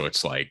 3. So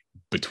it's like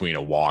between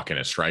a walk and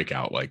a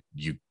strikeout, like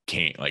you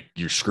can't, like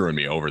you're screwing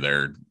me over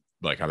there.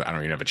 Like I don't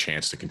even have a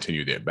chance to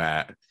continue the at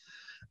bat.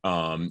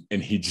 And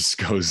he just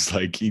goes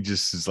like, he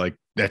just is like,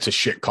 that's a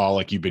shit call.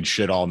 Like you've been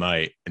shit all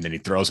night. And then he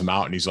throws him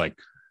out and he's like,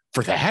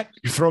 for that?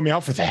 You throw me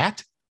out for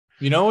that?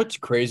 You know what's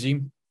crazy?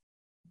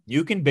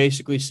 You can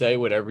basically say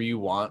whatever you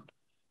want,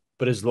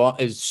 but as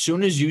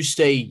soon as you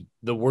say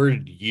the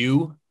word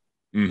you,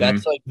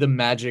 that's like the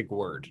magic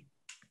word.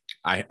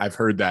 I've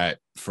heard that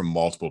from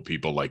multiple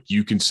people. Like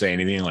you can say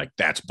anything, like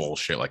that's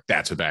bullshit, like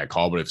that's a bad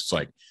call. But if it's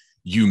like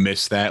you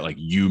missed that, like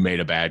you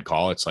made a bad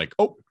call, it's like,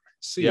 oh,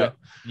 see ya.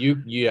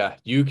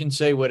 You can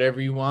say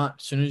whatever you want.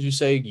 As soon as you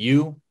say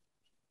you.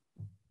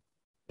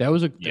 That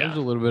was a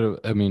little bit of,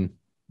 I mean,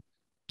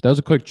 that was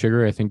a quick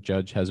trigger. I think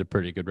Judge has a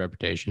pretty good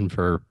reputation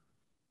for,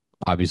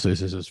 obviously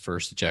this is his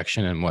first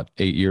ejection in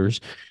 8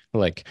 years.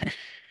 Like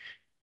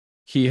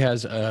he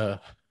has a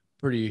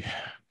pretty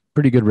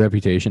good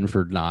reputation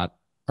for not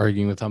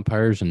arguing with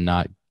umpires and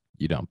not,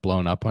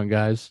 blown up on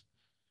guys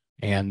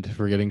and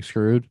for getting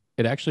screwed.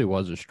 It actually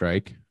was a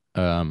strike. It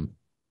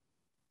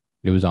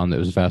was a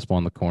fastball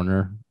in the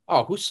corner.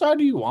 Oh, whose side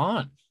are you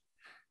on?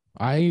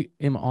 I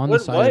am on the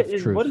side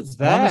of truth. What is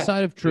that? On the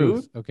side of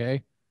truth, dude?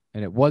 Okay?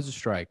 And it was a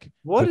strike.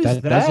 What is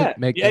that? Doesn't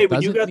make, yeah,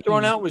 when you got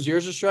thrown out, was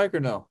yours a strike or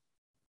no?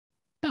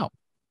 No.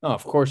 No,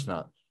 of course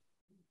not.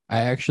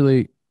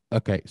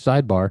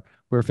 Sidebar.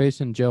 We're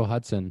facing Joe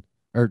Ross,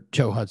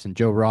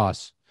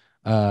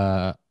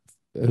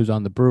 who's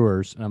on the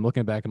Brewers. And I'm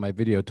looking back at my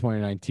video,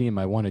 2019,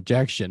 my one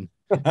ejection.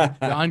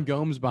 John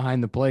Gomes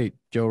behind the plate,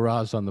 Joe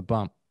Ross on the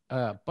bump.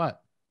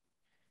 But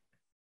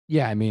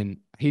yeah, I mean,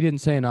 he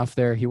didn't say enough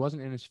there. He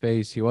wasn't in his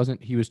face. He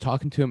was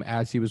talking to him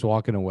as he was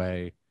walking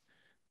away.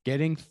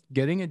 Getting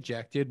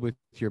ejected with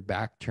your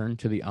back turned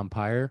to the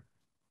umpire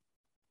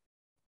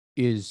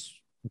it's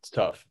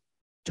tough.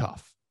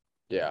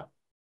 Yeah.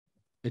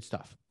 It's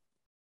tough.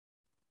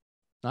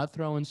 Not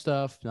throwing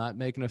stuff, not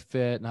making a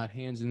fit, not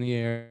hands in the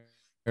air,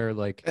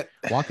 like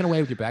walking away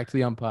with your back to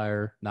the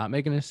umpire, not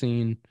making a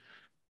scene,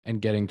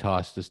 and getting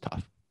tossed is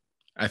tough.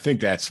 I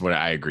think that's what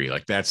I agree.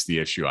 Like, that's the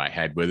issue I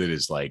had with it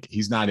is like,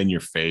 he's not in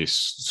your face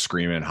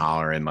screaming and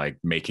hollering, like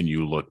making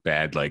you look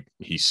bad. Like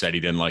he said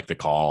he didn't like the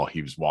call.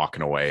 He was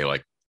walking away.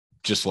 Like,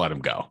 just let him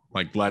go.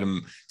 Like, let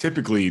him.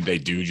 Typically they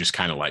do just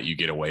kind of let you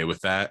get away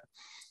with that.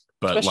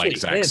 But especially like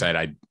Zach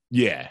said,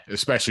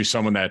 especially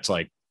someone that's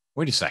like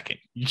Wait a second.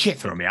 You can't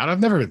throw me out. I've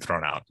never been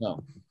thrown out.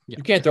 No. Yeah.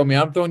 You can't throw me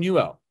out. I'm throwing you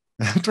out.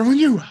 I'm throwing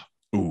you out.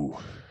 Ooh,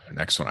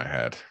 next one I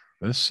had.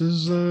 This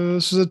is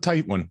a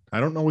tight one. I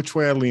don't know which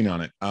way I lean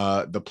on it.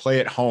 The play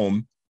at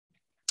home,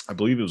 I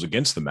believe it was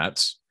against the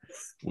Mets,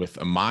 with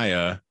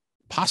Amaya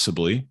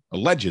possibly,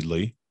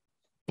 allegedly,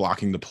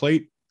 blocking the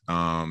plate,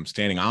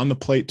 standing on the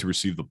plate to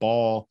receive the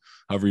ball,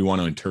 however you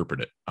want to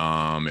interpret it.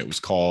 It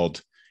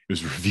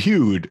was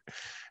reviewed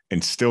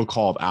and still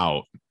called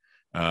out.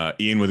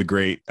 Ian with a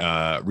great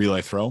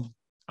relay throw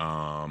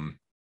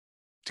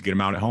to get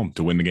him out at home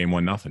to win the game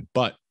 1-0.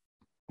 But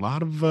a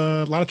lot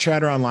of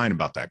chatter online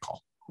about that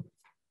call.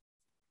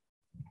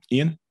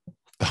 Ian,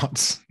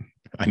 thoughts?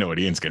 I know what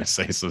Ian's going to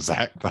say. So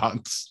Zach,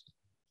 thoughts?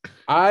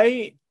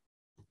 I'm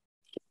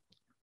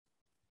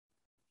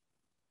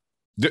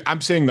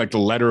saying like the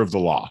letter of the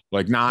law,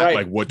 like not right.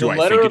 Like what do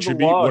I think it should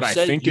be? What I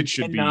think it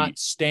should be. Not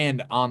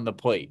stand on the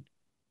plate.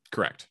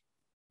 Correct.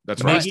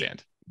 That's where I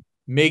stand.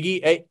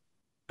 Miggy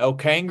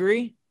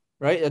Okangri,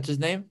 right? That's his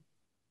name.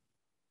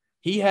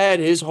 He had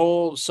his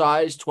whole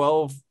size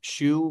 12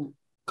 shoe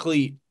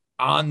cleat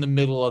on the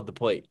middle of the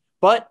plate.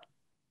 But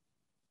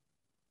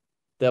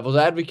devil's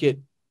advocate,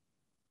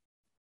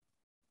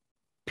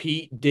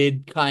 Pete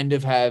did kind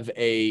of have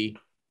a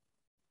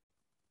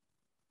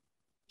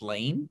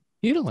lane.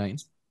 He had a lane.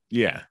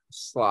 Yeah.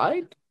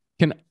 Slide?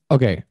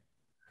 Okay.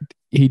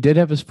 He did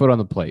have his foot on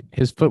the plate.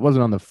 His foot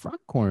wasn't on the front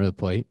corner of the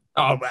plate.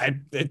 Oh,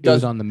 it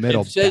was on the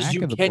middle. It says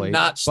you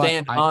cannot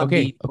stand on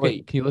the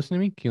plate. Can you listen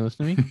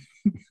to me?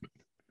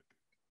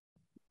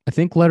 I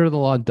think letter of the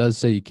law does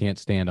say you can't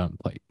stand on the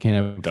plate. Can't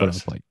have a foot on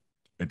the plate.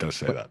 It does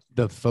say that.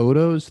 The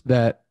photos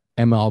that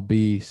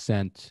MLB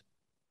sent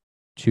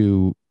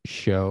to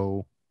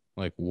show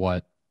like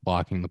what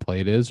blocking the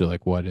plate is or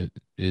like what it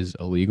is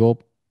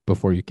illegal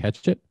before you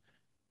catch it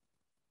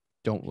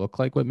don't look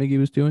like what Miggy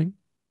was doing.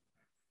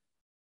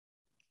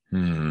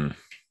 And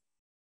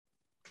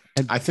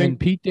I think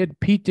Pete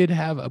did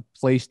have a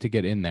place to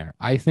get in there.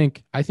 I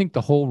think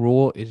the whole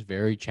rule is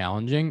very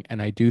challenging,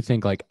 and I do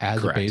think like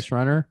as a base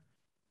runner,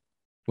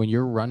 when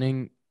you're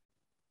running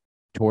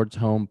towards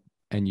home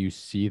and you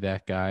see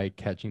that guy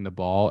catching the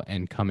ball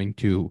and coming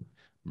to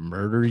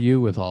murder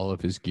you with all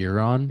of his gear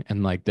on,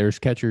 and like there's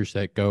catchers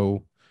that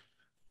go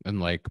and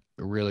like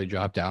really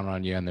drop down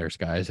on you, and there's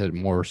guys that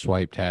more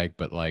swipe tag,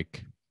 but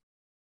like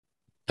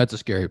that's a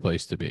scary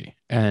place to be.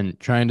 And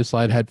trying to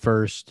slide head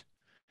first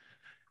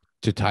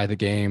to tie the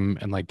game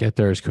and like get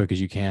there as quick as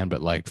you can,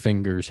 but like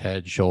fingers,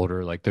 head,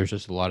 shoulder, like there's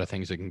just a lot of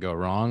things that can go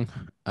wrong.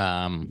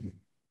 And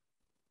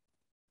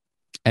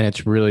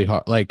it's really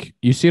hard. Like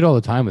you see it all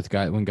the time with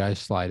when guys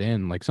slide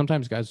in. Like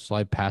sometimes guys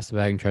slide past the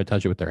bag and try to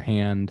touch it with their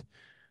hand.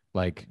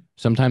 Like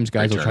sometimes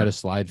guys will try to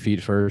slide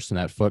feet first and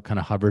that foot kind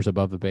of hovers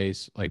above the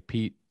base. Like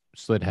Pete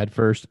slid head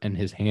first and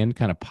his hand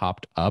kind of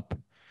popped up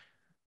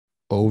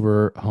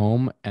over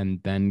home and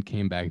then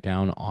came back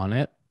down on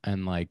it.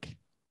 And like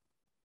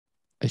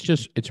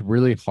it's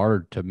really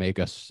hard to make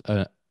us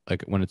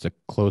like when it's a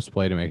close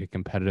play to make a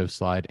competitive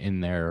slide in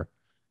there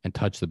and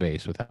touch the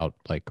base without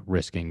like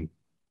risking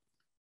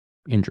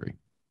injury.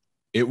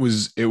 It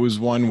was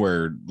one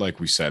where, like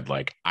we said,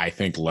 like I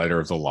think letter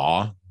of the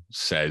law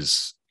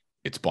says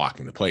it's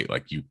blocking the plate.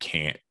 Like you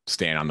can't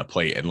stand on the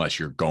plate unless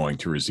you're going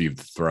to receive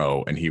the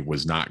throw, and he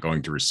was not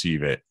going to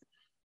receive it.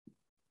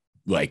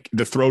 Like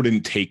the throw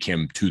didn't take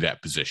him to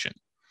that position.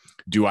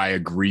 Do I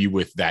agree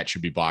with that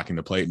should be blocking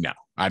the plate? No,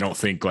 I don't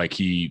think like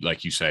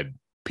you said,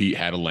 Pete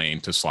had a lane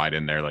to slide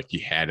in there. Like he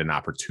had an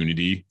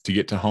opportunity to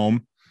get to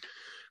home,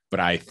 but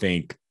I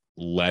think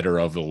letter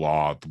of the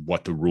law,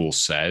 what the rule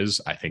says,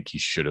 I think he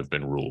should have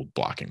been ruled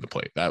blocking the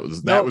plate. That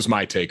was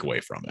my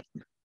takeaway from it.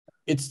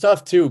 It's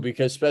tough too,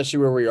 because especially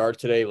where we are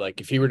today,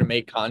 like if he were to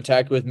make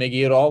contact with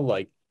Miggy at all,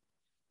 like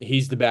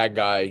he's the bad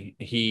guy.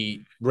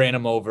 He ran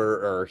him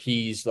over, or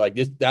he's like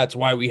this. That's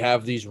why we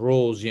have these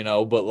rules,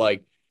 but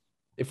like,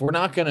 if we're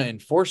not going to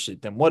enforce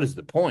it, then what is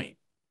the point?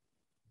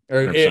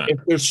 Or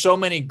if there's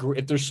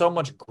so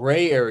much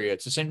gray area,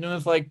 it's the same thing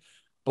with like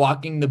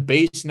blocking the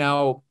base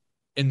now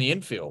in the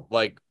infield.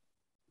 Like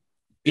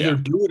either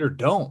do it or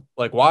don't.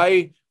 Like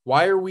why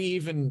are we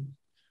even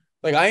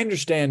like? I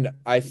understand.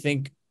 I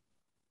think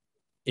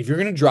if you're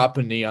going to drop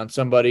a knee on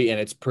somebody and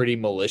it's pretty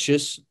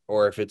malicious,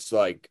 or if it's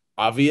like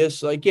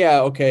obvious, like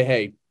yeah, okay,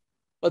 hey,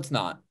 let's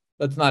not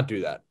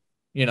do that.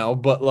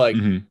 But like.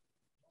 Mm-hmm.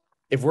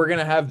 If we're going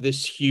to have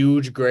this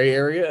huge gray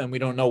area and we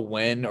don't know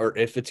when or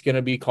if it's going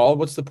to be called,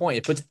 what's the point?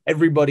 It puts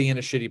everybody in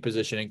a shitty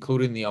position,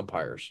 including the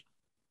umpires.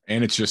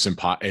 And it's just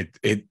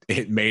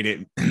it made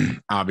it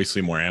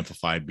obviously more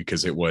amplified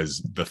because it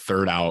was the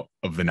third out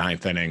of the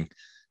ninth inning.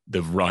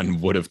 The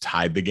run would have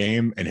tied the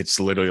game. And it's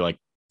literally like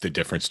the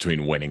difference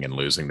between winning and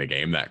losing the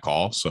game, that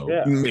call. So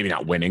maybe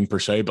not winning per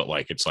se, but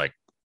like, it's like,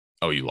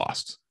 oh, you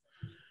lost.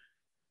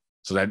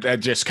 So that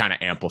just kind of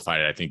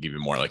amplified it, I think, even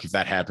more. Like if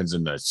that happens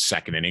in the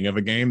second inning of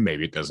a game,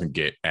 maybe it doesn't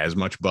get as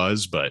much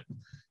buzz, but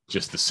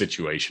just the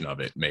situation of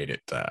it made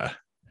it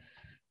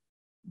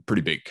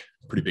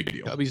Pretty big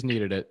deal. Cubbies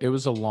needed it. It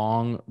was a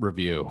long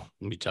review.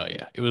 Let me tell you,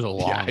 it was a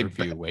long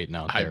review waiting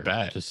out there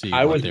to see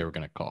what they were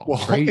going to call.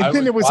 Well, and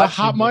then it was a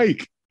hot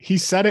mic. He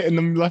said it and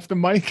then left the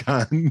mic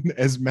on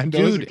as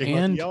Mendoza came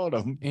up and yelled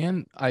at him.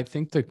 And I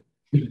think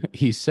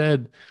he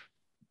said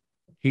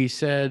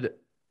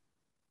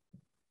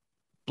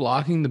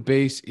blocking the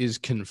base is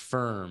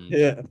confirmed.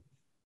 Yeah.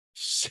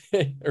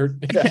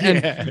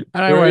 And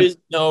there is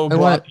no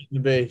blocking the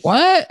base.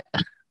 What?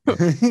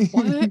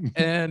 What?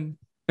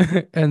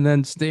 And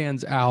then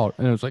stands out,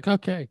 and it was like,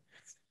 okay.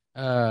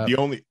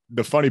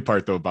 The funny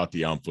part though about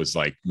the ump was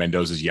like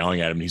Mendoza's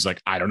yelling at him. He's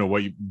like, I don't know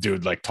what you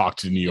dude. Like, talk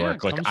to New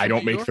York. Like, I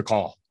don't make the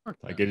call.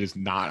 Like, it is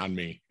not on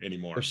me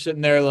anymore. We're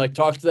sitting there like,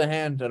 talk to the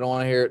hand. I don't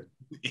want to hear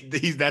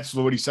it. That's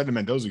what he said to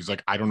Mendoza. He's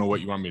like, I don't know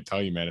what you want me to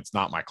tell you, man. It's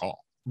not my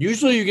call.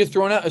 Usually you get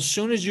thrown out as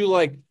soon as you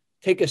like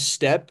take a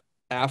step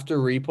after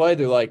replay.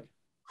 They're like,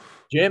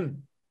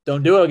 Jim,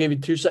 don't do it. I'll give you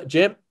 2 seconds.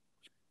 Jim.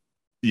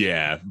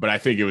 Yeah, but I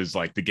think it was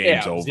like the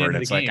game's over, and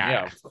it's like,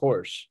 yeah, of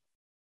course.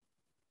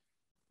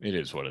 It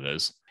is what it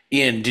is.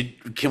 Ian,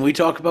 can we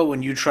talk about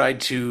when you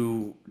tried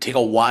to take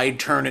a wide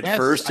turn at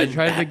first? I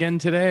tried it again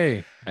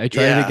today.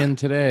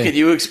 Can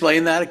you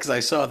explain that? Because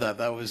I saw that.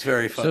 That was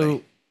very funny.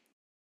 So,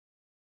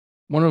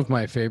 one of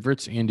my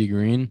favorites, Andy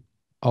Green,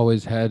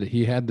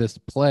 he had this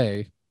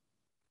play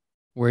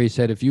where he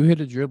said, if you hit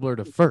a dribbler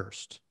to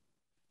first,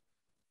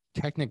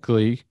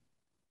 technically,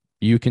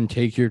 you can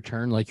take your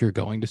turn like you're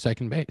going to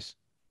second base.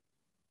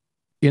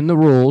 In the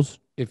rules,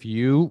 if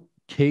you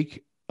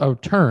take a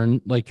turn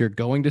like you're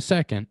going to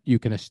second, you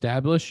can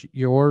establish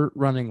your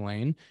running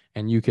lane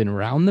and you can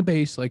round the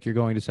base like you're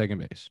going to second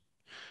base.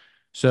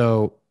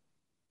 So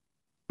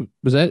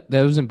that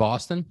was in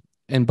Boston?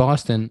 In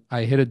Boston,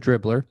 I hit a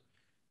dribbler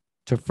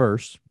to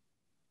first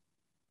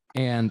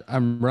and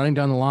I'm running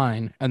down the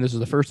line, and this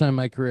is the first time in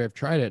my career I've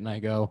tried it, and I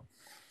go,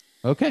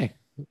 okay,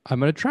 I'm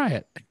going to try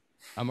it.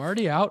 I'm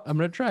already out. I'm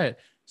going to try it.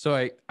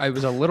 So I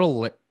was a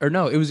little it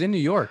was in New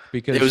York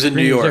because it was in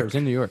New York. It was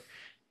in New York.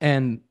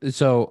 And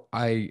so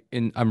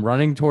I'm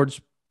running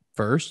towards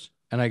first,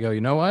 and I go,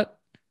 you know what?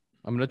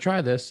 I'm going to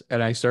try this.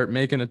 And I start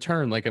making a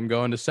turn like I'm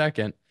going to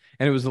second,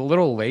 and it was a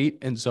little late.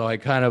 And so I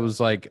kind of was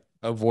like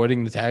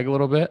avoiding the tag a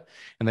little bit,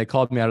 and they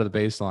called me out of the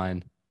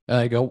baseline. And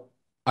I go,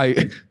 I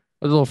was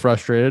a little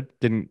frustrated.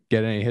 Didn't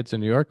get any hits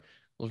in New York.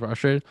 I was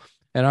frustrated.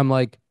 And I'm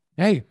like,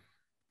 hey,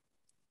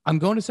 I'm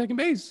going to second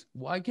base.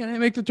 Why can't I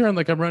make the turn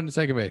like I'm running to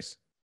second base?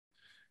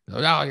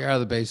 Oh, you're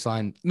out of the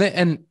baseline.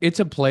 And it's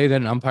a play that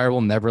an umpire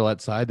will never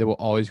let slide. They will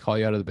always call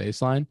you out of the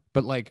baseline.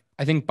 But like,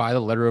 I think by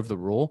the letter of the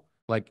rule,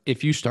 like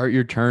if you start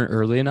your turn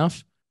early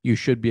enough, you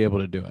should be able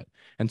to do it.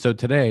 And so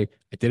today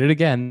I did it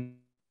again.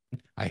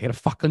 I hit a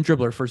fucking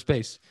dribbler first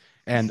base.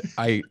 And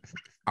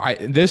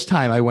this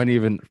time I went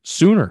even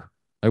sooner.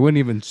 I went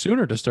even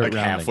sooner to start like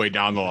rounding. Halfway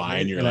down the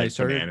line, you're like, I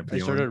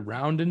started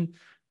rounding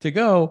to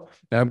go.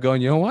 And I'm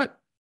going, you know what?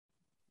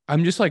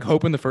 I'm just like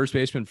hoping the first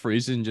baseman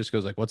freezes and just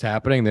goes like, what's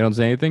happening? They don't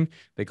say anything.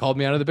 They called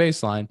me out of the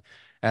baseline.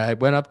 And I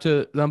went up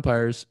to the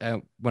umpires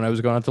when I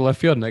was going out to left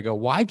field, and they go,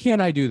 why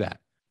can't I do that?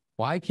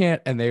 Why can't?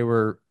 And they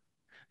were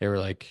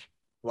like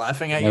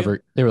laughing at you.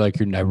 They were like,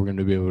 you're never going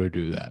to be able to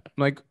do that.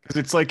 I'm like, because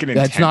it's like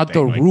that's not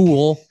the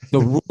rule. The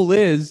rule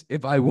is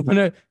if I want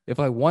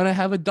to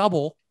have a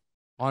double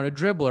on a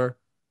dribbler,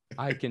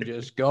 I can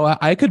just go.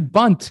 I could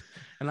bunt,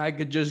 and I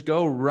could just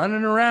go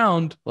running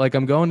around like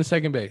I'm going to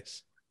second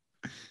base.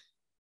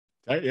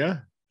 Yeah,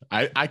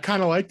 I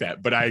kind of like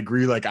that, but I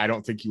agree. Like, I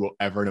don't think you will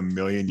ever in a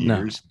million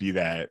years be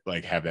that,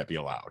 like, have that be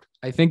allowed.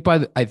 I think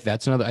I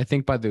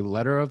think by the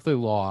letter of the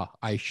law,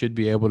 I should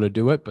be able to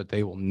do it, but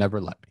they will never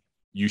let me.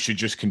 You should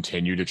just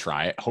continue to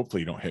try it.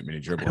 Hopefully you don't hit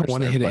many dribblers. I don't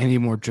want to hit any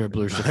more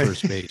dribblers at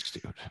first base,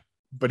 dude.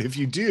 But if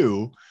you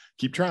do,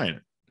 keep trying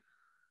it.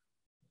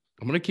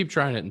 I'm going to keep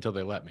trying it until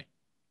they let me.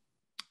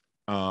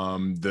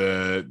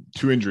 The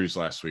 2 injuries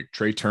last week.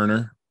 Trey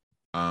Turner.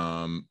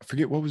 I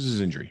forget what was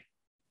his injury.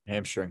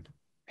 Hamstring.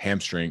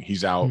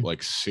 He's out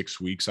like 6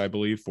 weeks, I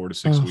believe, 4 to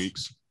 6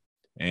 weeks.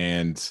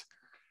 And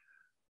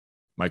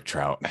Mike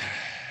Trout,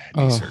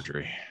 knee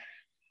surgery.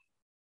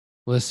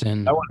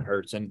 Listen, that one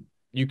hurts, and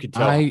you could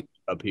tell how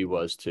up he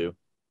was too.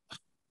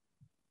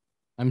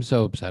 I'm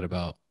so upset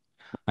about.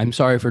 I'm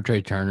sorry for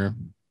Trey Turner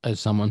as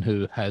someone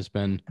who has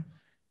been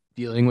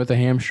dealing with a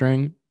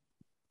hamstring.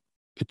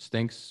 It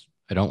stinks.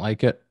 I don't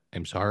like it.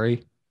 I'm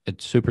sorry.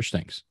 It super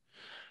stinks.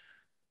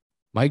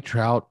 Mike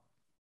Trout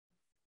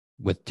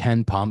with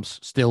 10 pumps,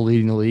 still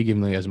leading the league,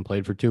 even though he hasn't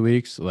played for 2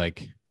 weeks.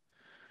 Like,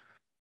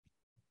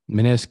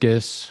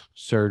 meniscus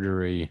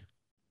surgery,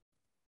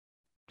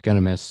 gonna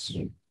miss,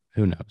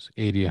 who knows,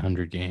 80,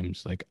 100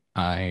 games. Like,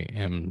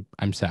 I'm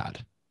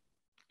sad.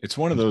 It's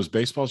one of those,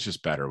 baseball's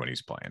just better when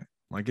he's playing.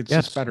 Like, it's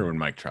just better when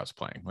Mike Trout's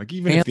playing. Like,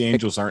 even if the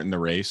Angels aren't in the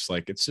race,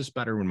 like, it's just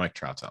better when Mike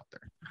Trout's out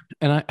there.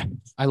 And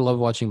I love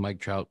watching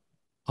Mike Trout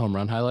home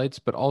run highlights,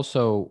 but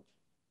also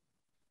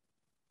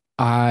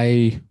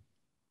I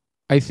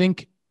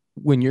think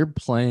when you're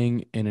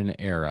playing in an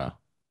era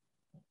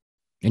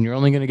and you're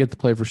only going to get to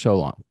play for so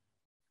long,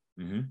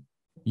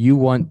 you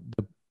want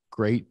the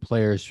great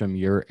players from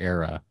your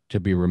era to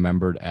be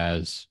remembered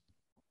as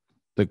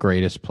the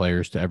greatest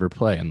players to ever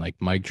play. And like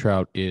Mike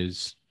Trout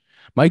is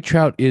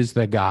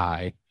the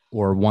guy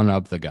or one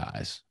of the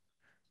guys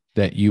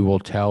that you will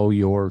tell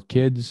your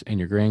kids and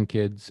your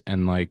grandkids.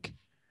 And like,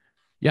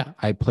 yeah,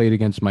 I played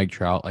against Mike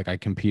Trout. Like I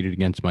competed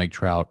against Mike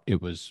Trout. He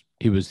was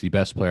the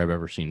best player I've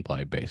ever seen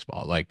play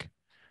baseball. Like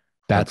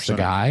that's 100%. The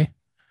guy.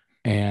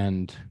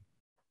 And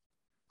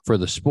for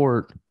the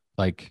sport,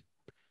 like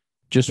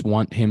just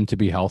want him to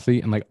be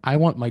healthy. And like, I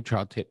want Mike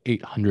Trout to hit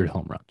 800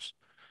 home runs.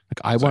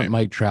 Like I want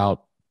Mike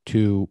Trout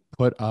to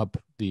put up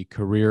the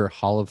career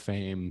Hall of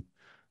Fame,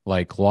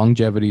 like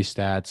longevity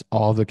stats,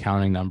 all the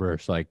counting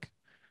numbers. Like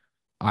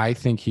I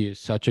think he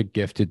is such a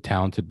gifted,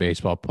 talented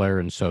baseball player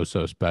and so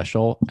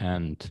special.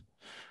 And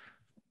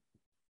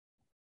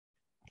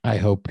I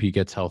hope he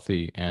gets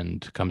healthy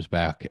and comes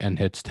back and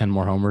hits 10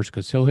 more homers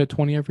because he'll hit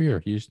 20 every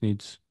year. He just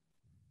needs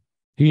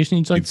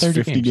like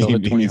 30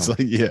 games.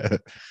 Yeah.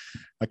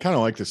 I kind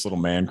of like this little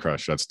man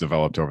crush that's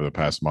developed over the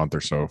past month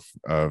or so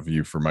of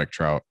you for Mike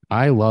Trout.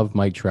 I love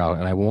Mike Trout,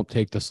 and I won't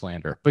take the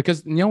slander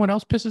because you know what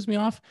else pisses me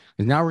off?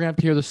 Is now we're going to have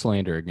to hear the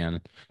slander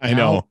again. I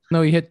know.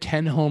 No, he hit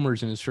 10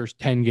 homers in his first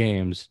 10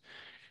 games.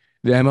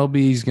 The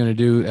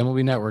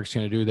MLB Network's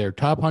going to do their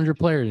top 100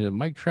 players. And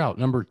Mike Trout,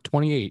 number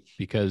 28,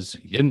 because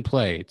he didn't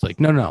play. It's like,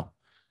 no.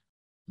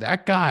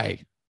 That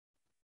guy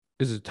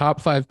is a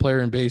top 5 player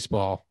in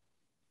baseball.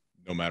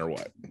 No matter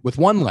what. With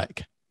one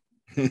leg.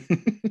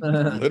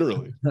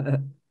 Literally.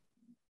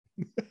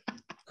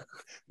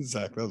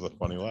 Zach, that was a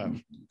funny laugh.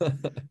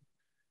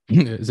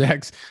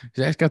 Zach's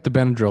got the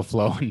Benadryl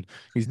flowing.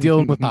 He's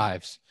dealing with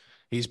hives.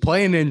 He's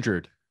playing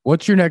injured.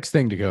 What's your next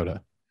thing,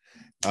 Dakota?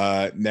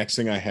 Next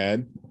thing I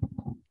had,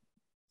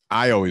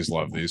 I always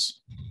love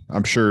these.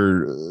 I'm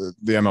sure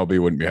the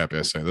MLB wouldn't be happy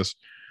I say this.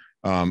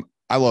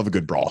 I love a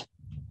good brawl.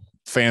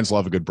 Fans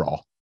love a good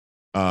brawl.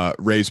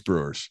 Rays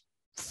Brewers,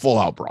 full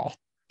out brawl.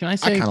 I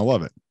kind of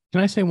love it. Can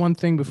I say one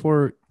thing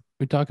before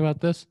we talk about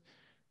this?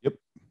 Yep.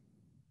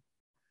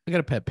 I got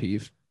a pet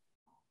peeve.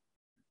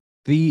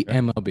 The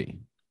MLB.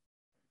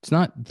 It's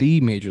not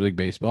the Major League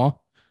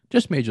Baseball,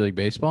 just Major League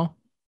Baseball.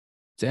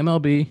 It's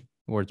MLB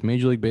or it's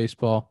Major League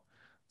Baseball.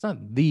 It's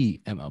not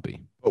the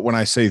MLB. But when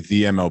I say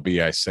the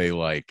MLB, I say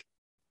like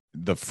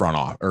the front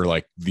office or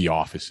like the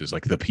offices,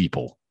 like the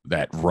people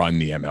that run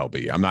the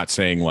MLB. I'm not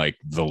saying like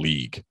the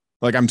league.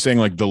 Like I'm saying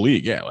like the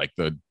league. Yeah, like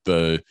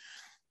the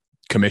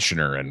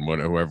commissioner and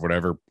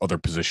whatever other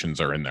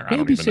positions are in there. I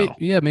don't even know.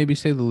 Yeah, maybe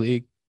say the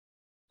league.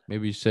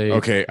 Maybe say.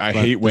 Okay, I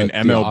hate when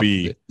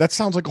MLB. That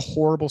sounds like a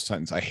horrible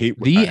sentence. I hate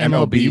the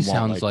MLB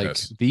sounds like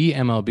this. The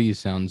MLB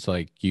sounds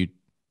like you.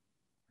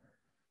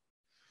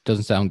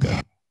 Doesn't sound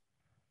good.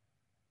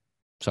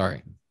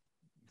 Sorry.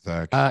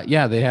 Zack.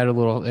 Yeah, they had a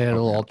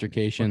little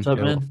altercation, a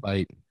little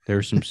fight. There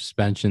were some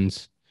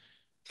suspensions.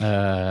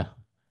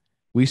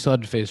 We still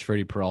had to face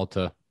Freddie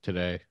Peralta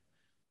today.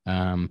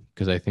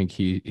 Because I think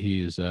he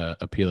is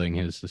appealing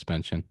his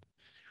suspension.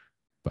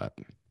 But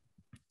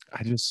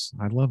I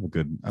love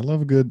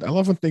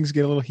when things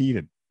get a little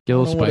heated. Get a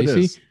little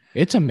spicy.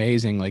 It's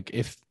amazing. Like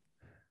if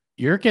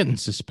you're getting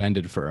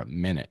suspended for a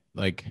minute,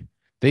 like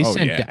they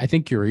sent, I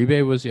think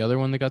Uribe was the other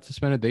one that got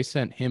suspended. They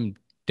sent him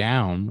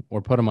down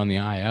or put him on the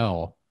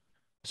IL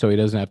so he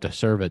doesn't have to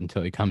serve it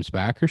until he comes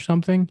back or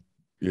something.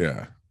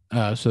 Yeah.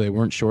 So they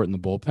weren't short in the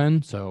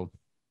bullpen. So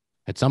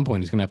at some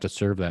point he's going to have to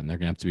serve that and they're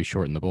going to have to be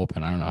short in the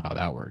bullpen. I don't know how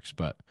that works,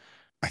 but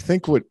I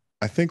think what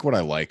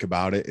I like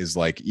about it is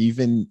like,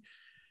 even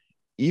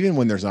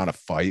when there's not a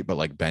fight, but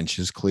like bench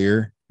is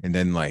clear. And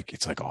then like,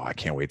 it's like, oh, I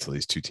can't wait till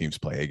these two teams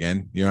play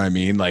again. You know what I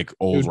mean? Like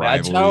old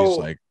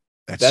rivalries.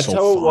 That's so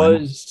how fun.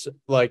 It was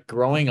like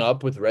growing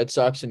up with Red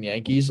Sox and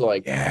Yankees.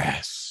 Like,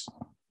 yes,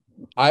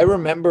 I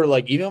remember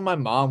like, even my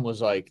mom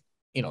was like,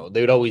 you know, they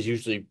would always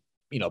usually,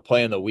 you know,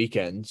 play on the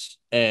weekends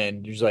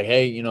and she's like,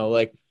 hey, you know,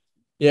 like,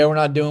 yeah, we're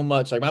not doing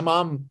much. Like my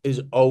mom is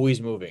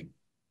always moving.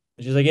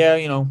 She's like, yeah,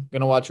 you know,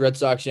 gonna watch Red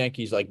Sox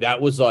Yankees. Like that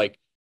was like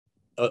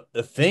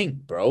a thing,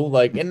 bro.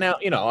 Like, and now,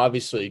 you know,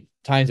 obviously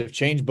times have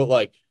changed, but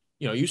like,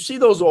 you know, you see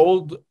those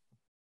old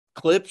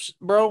clips,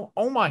 bro.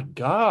 Oh my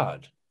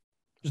God.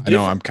 I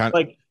know I'm kind of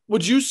like,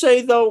 would you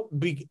say though,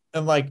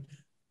 and like,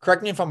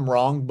 correct me if I'm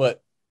wrong,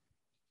 but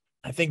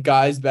I think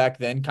guys back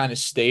then kind of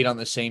stayed on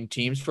the same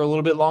teams for a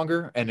little bit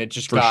longer and it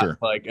just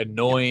got like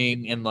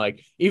annoying. And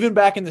like, even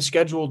back in the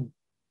schedule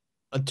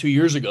 2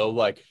 years ago,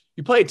 like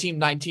you play a team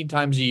 19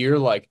 times a year,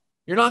 like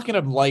you're not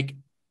going to like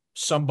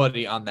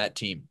somebody on that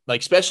team.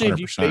 Like, especially 100%.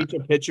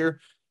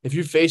 If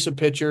you face a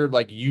pitcher,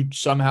 like you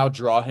somehow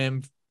draw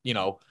him, you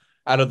know,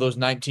 out of those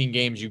 19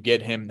 games, you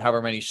get him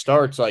however many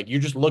starts, like you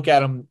just look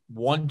at him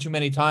one too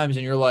many times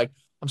and you're like,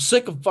 I'm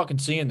sick of fucking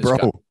seeing this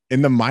guy.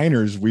 In the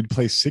minors, we'd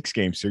play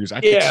 6-game series. I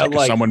get sick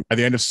of someone by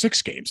the end of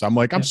 6 games. I'm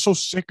like, I'm so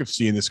sick of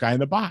seeing this guy in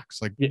the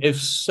box. Like, if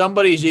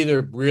somebody's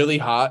either really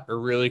hot or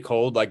really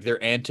cold, like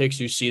their antics,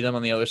 you see them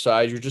on the other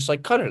side, you're just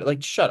like, cut it,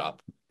 like, shut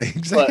up.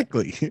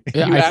 Exactly.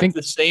 I think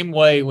the same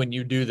way when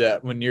you do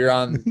that, when you're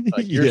on,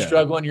 like, you're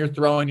struggling, you're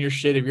throwing your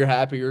shit. If you're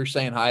happy, you're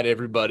saying hi to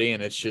everybody,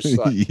 and it's just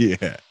like,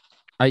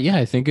 Yeah,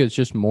 I think it's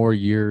just more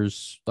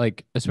years,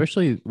 like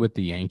especially with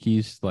the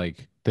Yankees,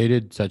 like they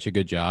did such a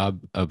good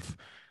job of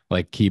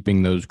like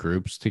keeping those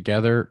groups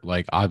together.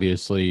 Like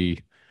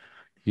obviously,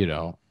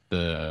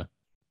 the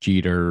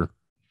Jeter,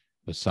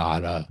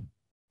 Posada,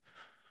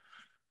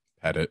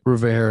 Pettit,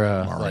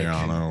 Rivera,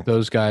 Mariano, like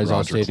those guys all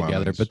Roger stay Clemens.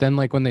 together. But then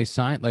like when they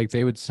sign, like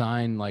they would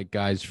sign like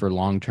guys for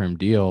long-term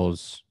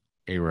deals,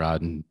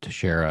 A-Rod and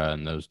Teixeira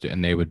and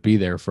and they would be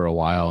there for a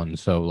while. And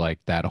so like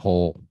that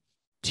whole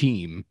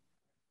team,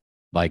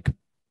 like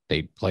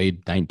they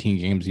played 19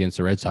 games against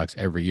the Red Sox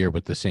every year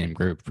with the same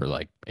group for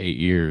like 8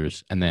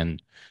 years. And then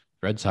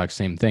Red Sox,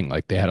 same thing.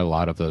 Like they had a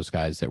lot of those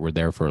guys that were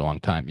there for a long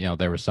time.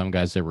 There were some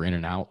guys that were in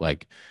and out,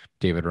 like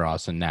David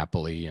Ross and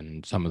Napoli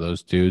and some of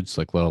those dudes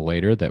like a little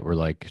later that were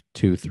like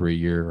 2-3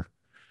 year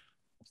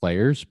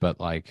players. But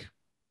like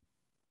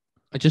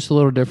it's just a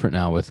little different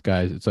now with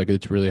guys. It's like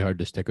it's really hard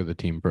to stick with a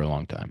team for a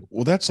long time.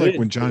 Well, that's like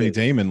when Johnny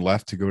Damon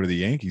left to go to the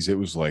Yankees. It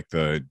was like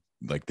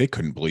they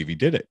couldn't believe he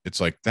did it. It's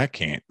like that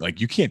can't,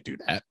 like, you can't do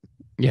that.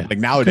 Yeah. Like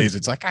nowadays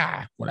it's like,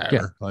 whatever.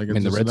 Yeah. Like, I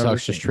mean, the Red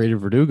Sox just traded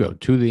Verdugo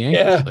to the Yankees.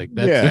 Yeah. Like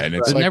that's and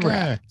it's like, never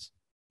happens.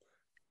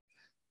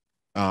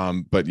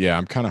 But yeah,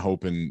 I'm kind of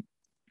hoping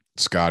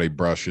Scotty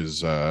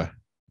brushes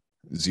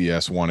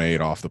ZS18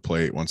 off the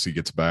plate once he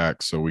gets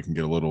back, so we can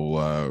get a little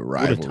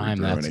rivalry. What a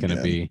time that's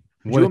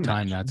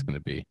going to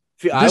be.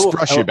 Just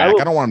brush you back.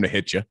 I don't want him to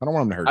hit you. I don't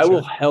want him to hurt you. I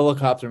will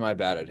helicopter my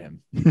bat at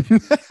him.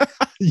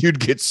 You'd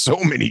get so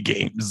many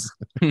games.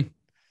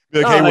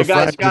 Like, hey, we're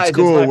friends. Guys, it's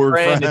cool. We're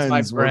friends. It's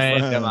my friend.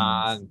 Friends. Come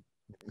on.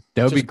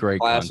 That would be great.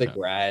 Classic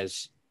content.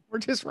 Raz. We're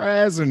just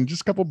razzing.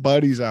 Just a couple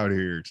buddies out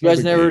here.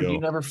 You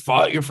never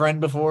fought your friend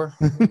before?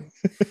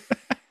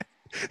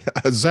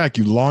 Zach,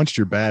 you launched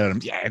your bat at him.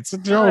 Yeah, it's a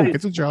joke.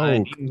 It's a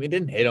joke. We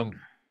didn't hit him.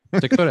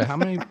 Dakota, how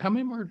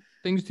many more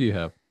things do you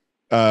have?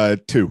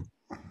 2.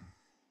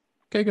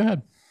 Okay, go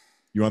ahead.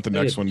 You want the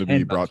next one to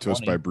be brought to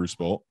us by Bruce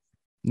Bolt?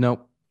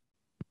 Nope.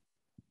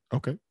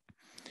 Okay.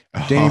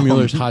 Danny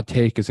Mueller's hot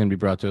take is going to be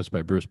brought to us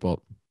by Bruce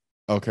Bolt.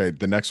 Okay,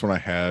 the next one I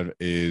have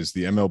is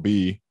the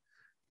MLB.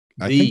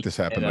 I think this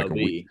happened like a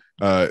week.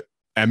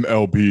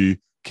 MLB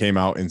came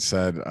out and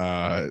said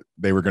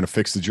they were going to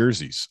fix the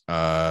jerseys,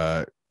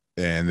 and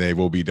they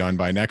will be done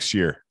by next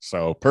year.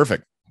 So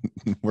perfect.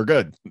 We're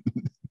good.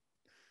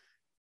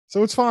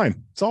 So it's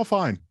fine. It's all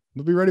fine.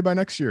 They'll be ready by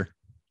next year.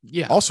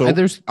 Yeah. Also,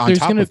 on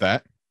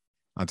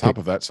top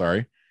of that,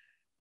 sorry.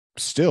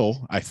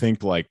 Still, I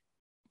think like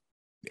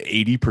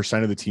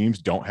 80% of the teams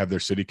don't have their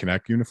City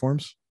Connect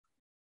uniforms.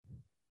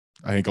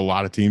 I think a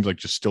lot of teams like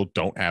just still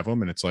don't have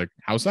them. And it's like,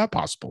 how's that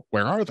possible?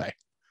 Where are they?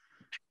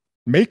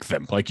 Make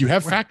them. Like, you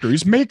have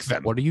factories, make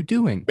them. What are you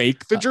doing?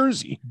 Make the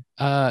jersey.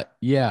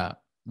 Yeah.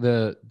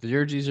 The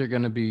jerseys are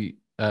going to be,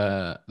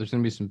 there's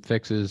going to be some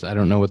fixes. I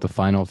don't know what the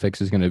final fix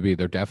is going to be.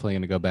 They're definitely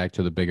going to go back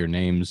to the bigger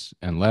names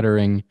and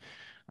lettering.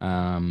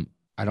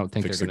 I don't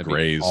think they're going to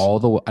be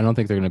I don't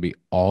think they're going to be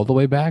all the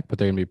way back, but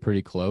they're going to be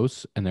pretty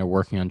close. And they're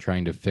working on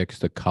trying to fix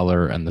the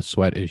color and the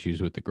sweat issues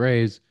with the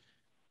grays.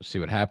 We'll see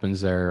what happens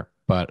there.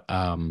 But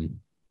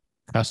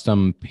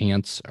custom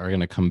pants are going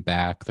to come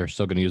back. They're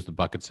still going to use the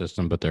bucket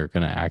system, but they're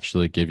going to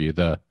actually give you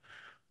the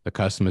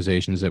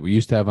customizations that we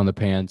used to have on the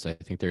pants. I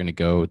think they're going to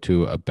go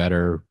to a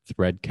better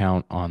thread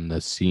count on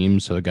the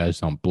seams so the guys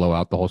don't blow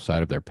out the whole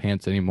side of their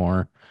pants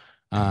anymore.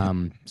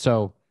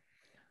 So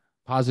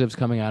positives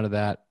coming out of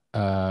that.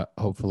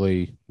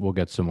 Hopefully we'll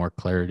get some more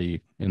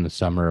clarity in the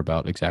summer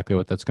about exactly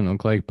what that's going to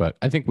look like. But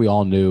I think we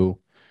all knew,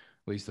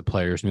 at least the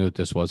players knew, that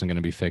this wasn't going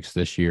to be fixed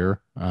this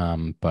year.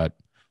 But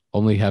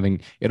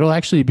it'll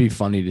actually be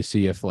funny to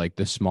see if like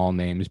the small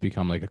names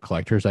become like a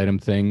collector's item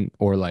thing,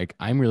 or like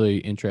I'm really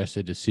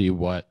interested to see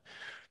what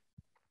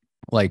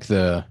like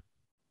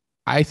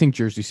I think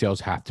jersey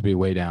sales have to be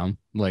way down.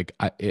 Like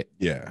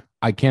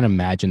I can't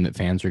imagine that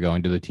fans are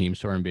going to the team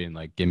store and being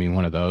like, give me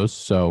one of those.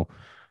 So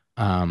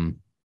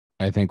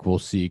I think we'll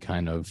see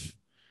kind of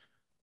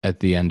at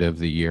the end of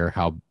the year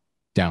how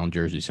down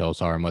jersey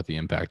sales are and what the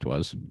impact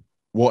was.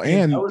 Well,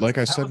 and like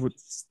I said, with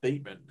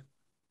statement.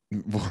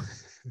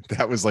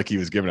 That was like he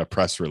was giving a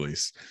press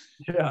release.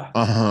 Yeah.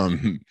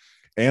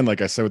 And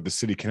like I said with the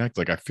City Connect,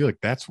 like I feel like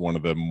that's one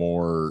of the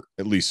more,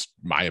 at least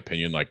my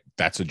opinion, like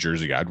that's a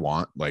jersey I'd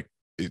want. Like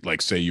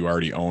say you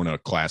already own a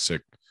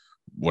classic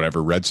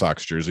whatever Red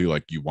Sox jersey,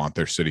 like you want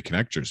their City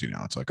Connect jersey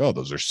now. It's like, oh,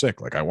 those are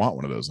sick. Like I want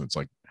one of those. And it's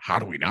like, how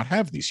do we not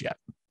have these yet?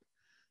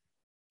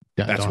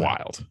 That's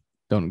wild.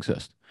 Don't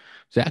exist.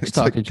 Zach's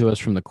talking to us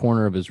from the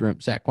corner of his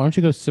room. Zach, why don't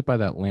you go sit by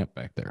that lamp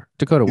back there?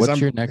 Dakota, what's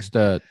your next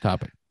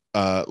topic?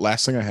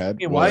 Last thing I had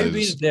was... Why are you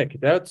being a dick?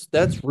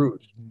 That's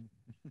rude.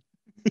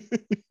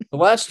 The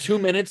last 2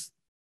 minutes,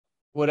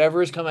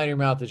 whatever has come out of your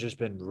mouth has just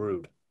been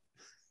rude.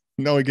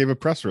 No, he gave a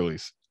press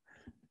release.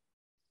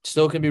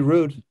 Still can be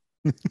rude.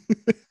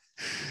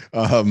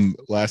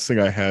 Last thing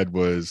I had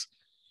was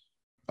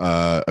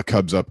a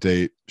Cubs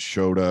update.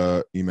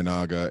 Shota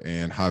Imanaga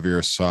and Javier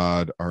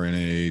Assad are in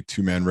a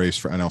 2-man race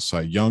for NL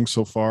Cy Young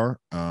so far.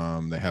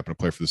 They happen to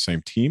play for the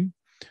same team.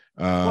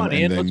 Come on,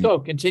 Ian, let's go.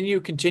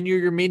 Continue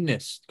your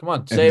meanness. Come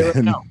on, say it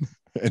right now.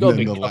 Let's go,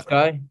 big tough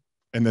guy.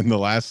 And then the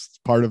last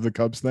part of the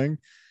Cubs thing,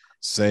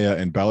 Seiya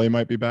and Belly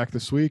might be back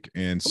this week,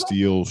 and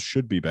Steele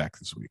should be back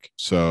this week.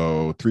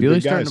 So 3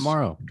 big guys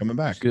tomorrow coming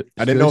back.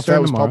 I didn't know if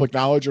that was public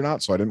knowledge or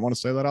not, so I didn't want to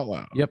say that out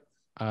loud. Yep.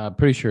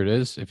 Pretty sure it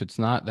is. If it's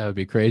not, that would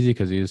be crazy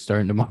because he is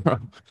starting tomorrow.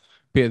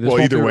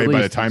 Well, either way,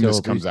 by the time this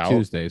comes out,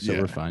 Tuesday, so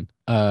we're fine.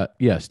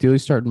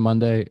 Steely's starting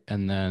Monday,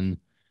 and then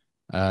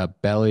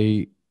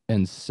Belly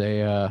and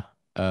Seiya.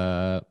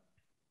 I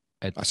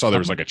saw there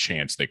was like a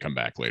chance they come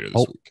back later this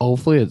week.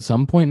 Hopefully, at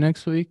some point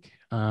next week,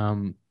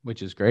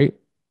 which is great.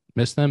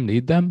 Miss them,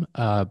 need them.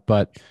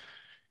 But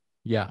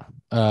yeah,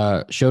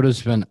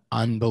 Shota's been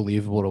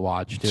unbelievable to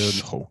watch, dude.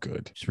 So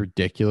good. It's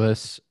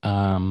ridiculous.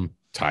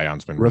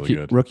 Tayon's been really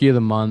good. Rookie of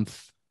the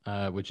month,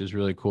 which is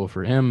really cool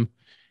for him.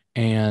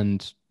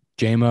 And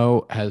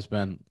JMO has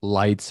been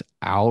lights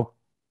out,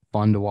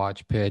 fun to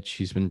watch pitch.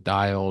 He's been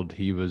dialed.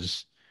 He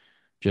was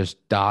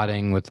just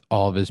dotting with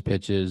all of his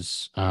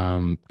pitches,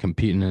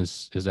 competing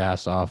his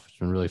ass off. It's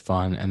been really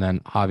fun. And then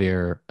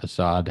Javier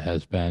Assad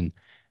has been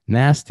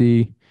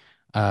nasty.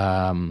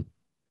 And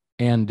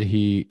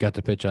he got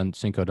to pitch on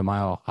Cinco de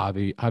Mayo.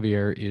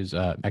 Javier is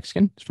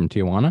Mexican. He's from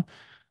Tijuana.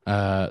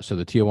 So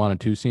the Tijuana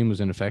 2-seam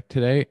was in effect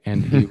today,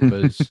 and he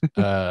was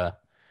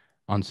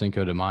on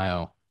Cinco de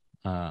Mayo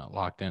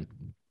locked in.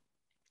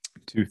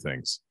 2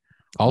 things.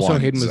 Also,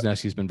 Hayden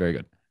Wesneski's been very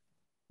good.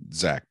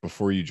 Zach,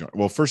 before you join,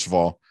 well, first of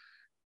all,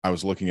 I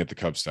was looking at the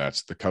Cubs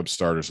stats. The Cubs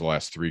starters the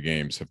last 3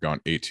 games have gone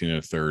 18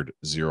 1/3,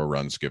 0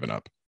 runs given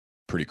up.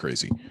 Pretty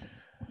crazy.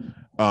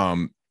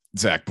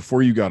 Zach,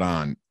 before you got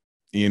on,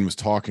 Ian was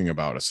talking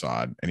about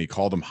Assad, and he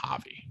called him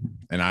Javi.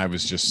 And I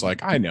was just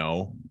like, I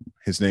know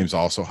his name's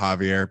also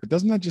Javier, but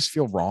doesn't that just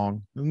feel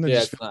wrong? Doesn't that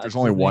just feel, there's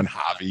only one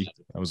Javi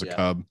that was a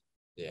Cub?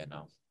 Yeah,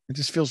 no. It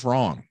just feels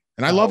wrong.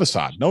 And I love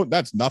Assad. No,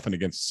 that's nothing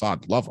against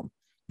Assad. Love him.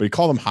 But he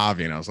called him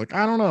Javi, and I was like,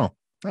 I don't know.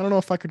 I don't know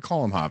if I could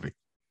call him Javi.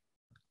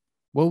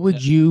 What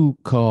would you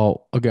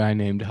call a guy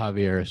named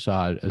Javier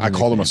Assad? I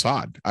called him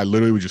Assad. I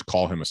literally would just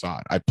call him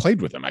Assad. I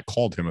played with him. I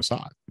called him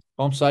Assad.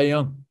 Call him Cy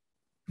Young.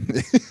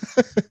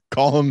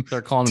 Call him.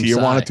 They're calling him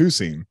Tijuana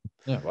 2-seam.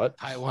 Yeah, what?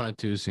 Tijuana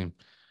 2-seam.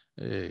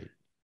 Hey.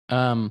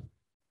 I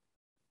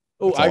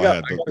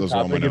got those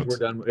on my notes.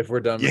 If we're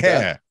done with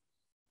that.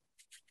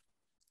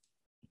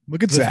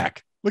 Look at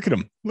Zach. Look at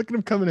him. Look at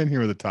him coming in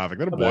here with a topic.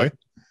 What a boy.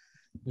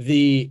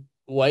 The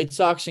White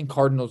Sox and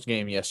Cardinals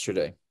game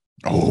yesterday.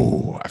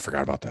 Oh, I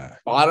forgot about that.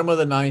 Bottom of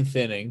the 9th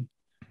inning.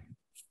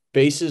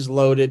 Bases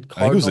loaded.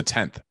 Cardinals, I think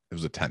it was the 10th. It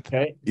was the 10th.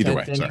 Okay. Either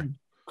way, sorry.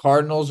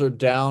 Cardinals are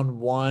down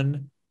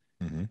 1.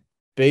 Mm-hmm.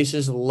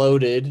 Bases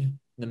loaded in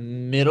the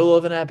middle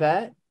of an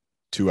at-bat.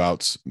 2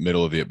 outs,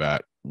 middle of the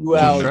at-bat. 2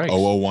 outs.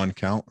 0-1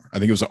 count. I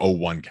think it was an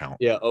 0-1 count.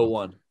 Yeah,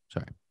 0-1.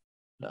 Sorry.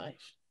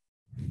 Nice.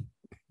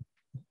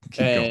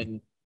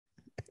 And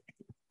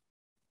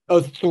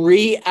a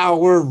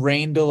 3-hour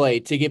rain delay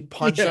to get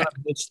punched on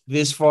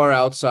this far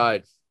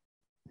outside.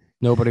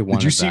 Nobody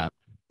wanted that.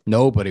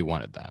 Nobody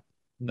wanted that.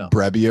 No.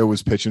 Brebbia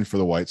was pitching for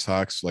the White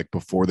Sox like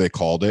before they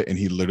called it, and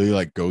he literally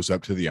like goes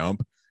up to the ump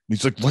and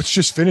he's like, let's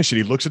just finish it.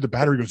 He looks at the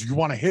batter. He goes, you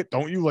want to hit,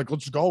 don't you? Like,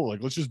 let's go.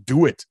 Like, let's just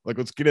do it. Like,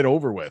 let's get it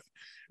over with.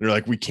 And they're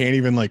like, we can't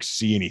even like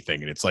see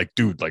anything. And it's like,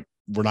 dude, like,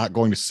 we're not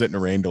going to sit in a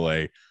rain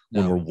delay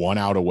when we're 1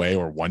 out away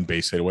or 1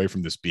 base hit away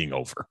from this being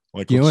over.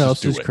 Like, you know what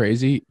else is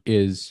crazy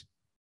is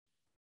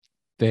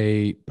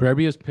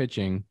Brebbia's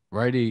pitching,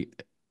 righty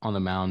on the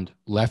mound,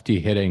 lefty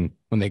hitting.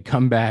 When they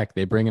come back,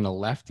 they bring in a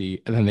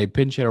lefty, and then they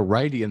pinch hit a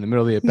righty in the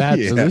middle of the at-bat.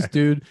 So this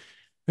dude,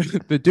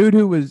 the dude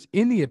who was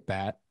in the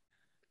at-bat,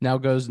 now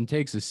goes and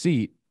takes a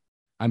seat.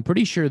 I'm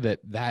pretty sure that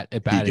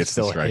at-bat is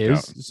still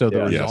his, so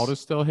the result is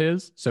still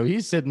his. So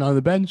he's sitting on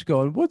the bench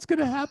going, what's going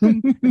to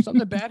happen? If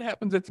something bad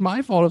happens, it's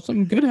my fault. If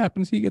something good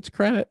happens, he gets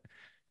credit.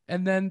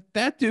 And then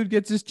that dude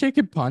gets his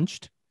chicken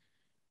punched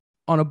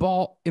on a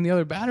ball in the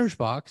other batter's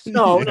box.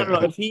 No.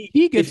 If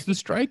he gets the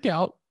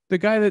strikeout. The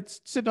guy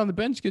that's sitting on the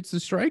bench gets the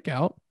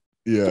strikeout.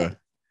 Yeah.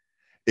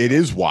 It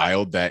is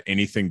wild that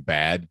anything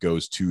bad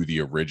goes to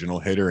the original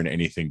hitter and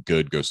anything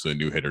good goes to the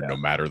new hitter, no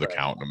matter the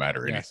count, no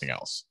matter anything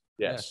else.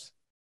 Yes.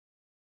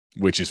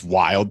 Which is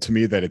wild to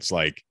me that it's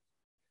like,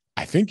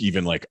 I think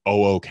even like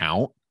 0-0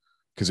 count,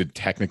 because it'd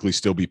technically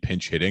still be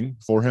pinch hitting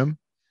for him.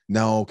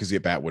 No, because the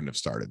at-bat wouldn't have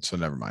started. So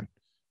never mind.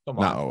 Not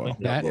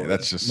 0-0.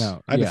 That's just, I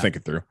had to think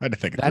it through.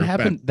 That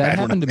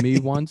happened to me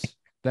once.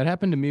 That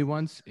happened to me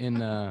once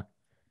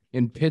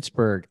in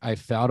Pittsburgh. I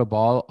fouled a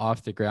ball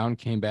off the ground,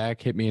 came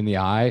back, hit me in the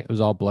eye. It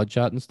was all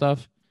bloodshot and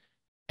stuff.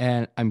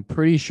 And I'm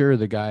pretty sure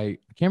the guy,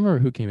 I can't remember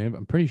who came in, but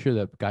I'm pretty sure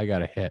that guy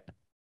got a hit.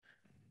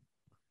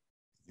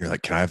 You're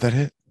like, can I have that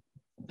hit?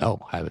 No,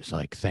 I was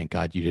like, thank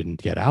God you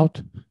didn't get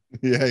out.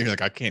 Yeah, you're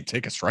like, I can't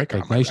take a strike.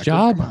 Like, nice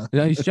job.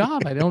 Nice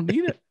job. I don't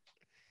need it.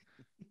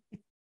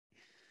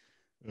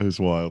 It was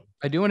wild.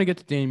 I do want to get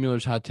to Danny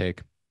Mueller's hot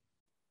take.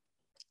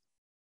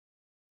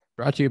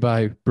 Brought to you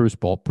by Bruce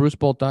Bolt.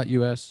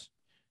 BruceBolt.us.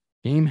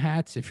 Game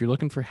hats. If you're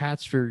looking for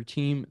hats for your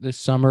team this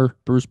summer,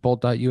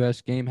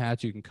 BruceBolt.us. Game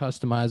hats. You can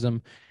customize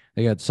them.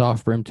 They got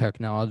soft brim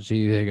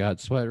technology. They got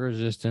sweat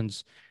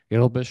resistance. Get a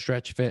little bit of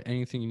stretch fit,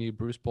 anything you need,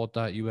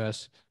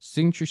 brucebolt.us.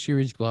 Signature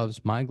Series gloves,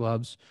 my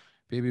gloves,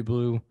 baby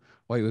blue,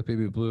 white with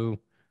baby blue.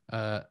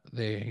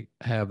 They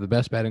have the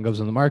best batting gloves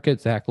on the market.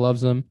 Zach loves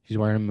them. He's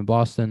wearing them in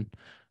Boston.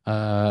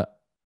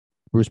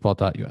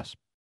 brucebolt.us.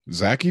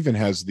 Zack even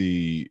has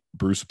the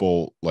Bruce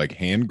Bolt like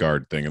hand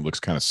guard thing. It looks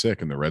kind of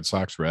sick in the Red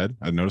Sox red.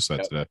 I noticed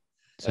that today.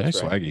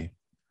 That's right. Swaggy.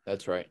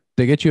 That's right.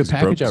 They get you a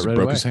package out right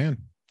away. His hand.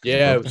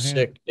 Yeah, it was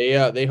sick. They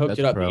hooked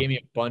it up. They gave me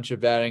a bunch of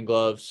batting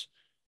gloves.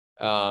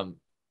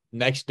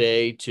 Next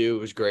day too,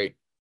 it was great.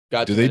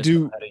 Got do they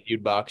do had a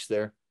huge box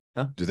there?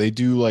 Huh? Do they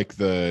do like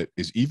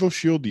is Evo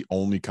Shield the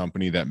only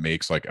company that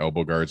makes like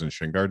elbow guards and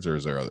shin guards, or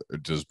is there other? Or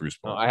does Bruce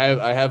Bolt? No,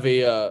 I have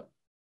a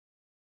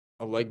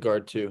leg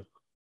guard too.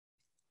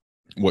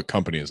 What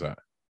company is that?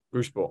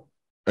 Bruce Bolt.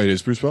 It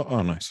is Bruce Bolt.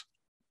 Oh, nice.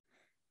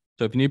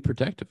 So if you need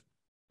protective,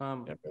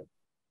 all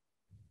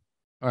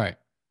right.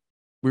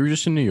 We were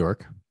just in New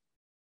York.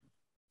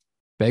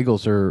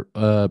 Bagels are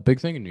a big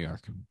thing in New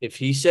York. If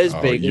he says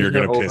bagels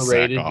are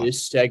overrated,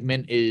 this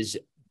segment is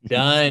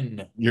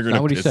done. You're going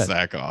to piss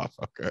Zack off.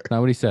 Okay. That's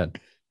not what he said.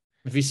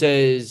 If he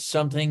says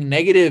something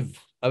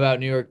negative about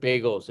New York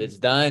bagels, it's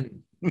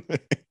done.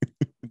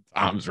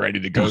 Tom's ready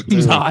to go.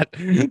 Tom's hot.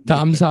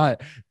 Tom's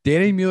hot.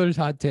 Danny Mueller's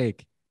hot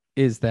take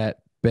is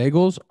that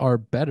bagels are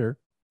better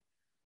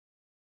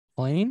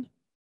plain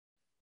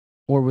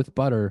or with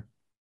butter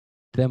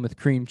than with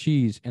cream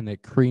cheese, and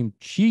that cream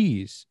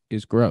cheese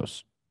is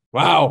gross.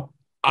 Wow.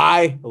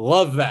 I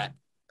love that.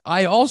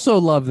 I also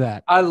love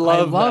that. I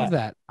love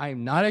that.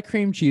 I'm not a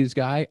cream cheese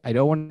guy. I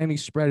don't want any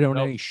spread. I don't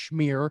want any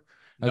schmear.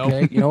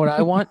 Okay. You know what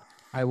I want?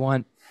 I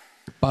want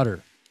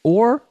butter.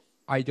 Or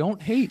I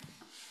don't hate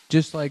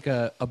just like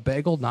a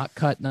bagel, not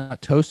cut,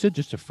 not toasted,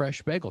 just a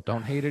fresh bagel.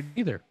 Don't hate it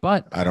either.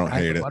 But I don't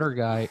hate it. Butter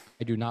guy.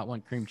 I do not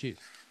want cream cheese.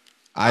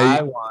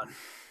 I want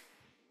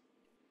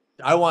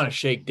to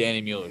shake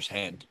Danny Mueller's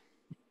hand.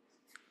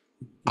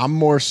 I'm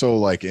more so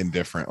like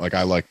indifferent. Like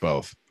I like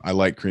both. I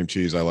like cream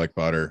cheese. I like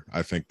butter.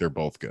 I think they're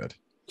both good.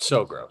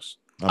 So gross.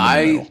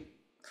 I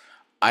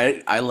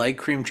like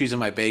cream cheese in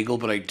my bagel,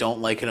 but I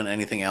don't like it on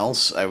anything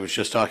else. I was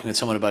just talking to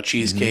someone about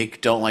cheesecake.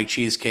 Mm-hmm. Don't like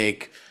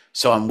cheesecake.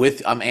 So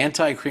I'm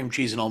anti cream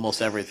cheese in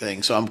almost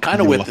everything. So I'm kind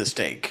of with this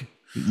take.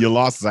 You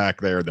lost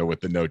Zack there though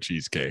with the no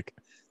cheesecake.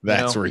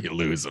 That's where you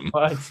lose him.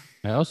 What?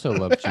 I also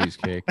love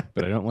cheesecake,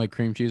 but I don't like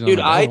cream cheese on Dude,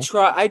 my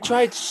bagel. I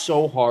tried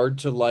so hard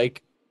to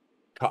like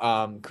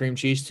cream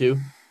cheese too.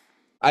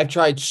 I've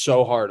tried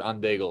so hard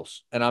on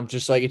bagels, and I'm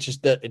just like,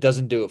 it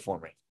doesn't do it for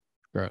me.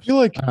 Gross. I feel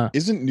like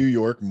isn't New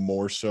York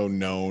more so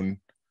known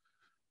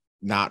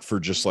not for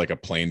just like a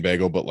plain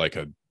bagel, but like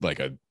a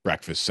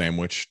breakfast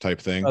sandwich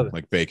type thing,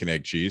 like bacon,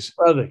 egg, cheese?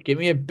 Brother, give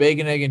me a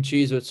bacon, egg, and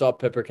cheese with salt,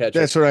 pepper, ketchup.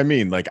 That's what I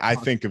mean. Like I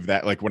think of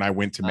that like when I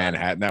went to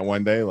Manhattan that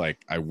one day,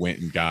 like I went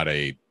and got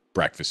a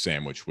breakfast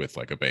sandwich with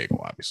like a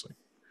bagel, obviously.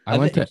 It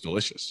was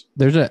delicious.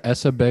 There's a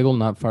Essa bagel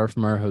not far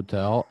from our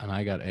hotel, and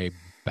I got a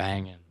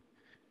banging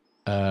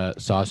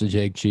sausage,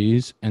 egg,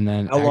 cheese. And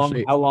then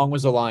how long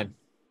was the line?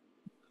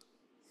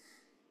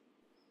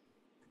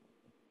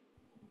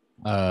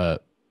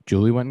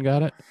 Julie went and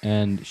got it,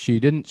 and she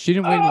didn't wait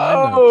in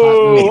line.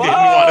 He didn't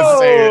want to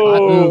say it.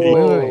 Hot move.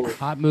 Wait.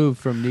 Hot move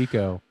from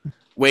Nico.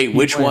 Wait,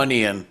 which one,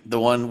 Ian? The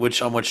one on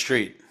which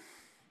street?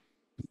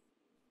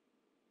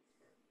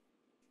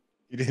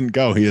 He didn't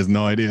go. He has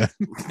no idea.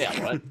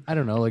 Yeah, what? I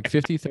don't know, like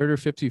 53rd or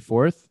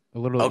 54th, a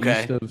little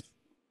east of.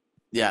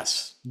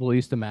 Yes. A little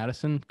east of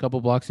Madison, a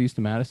couple blocks east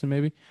of Madison,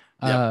 maybe.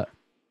 Yep.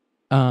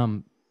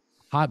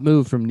 Hot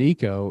move from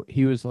Nico.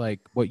 He was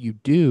like, what you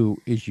do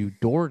is you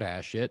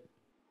DoorDash it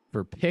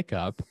for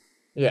pickup.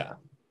 Yeah.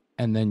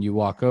 And then you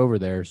walk over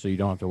there so you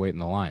don't have to wait in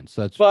the line.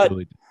 So that's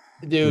really,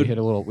 dude. We hit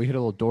a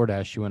little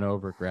DoorDash. She went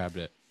over, grabbed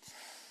it.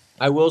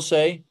 I will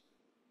say,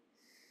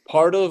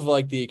 part of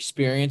like the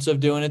experience of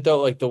doing it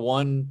though, like the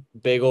one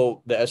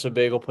bagel, the Essa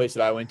bagel place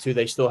that I went to,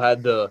 they still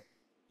had the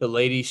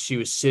lady, she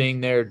was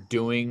sitting there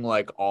doing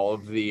like all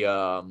of the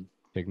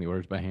taking the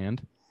orders by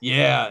hand.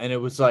 Yeah, and it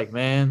was like,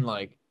 man,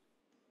 like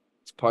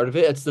it's part of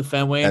it. It's the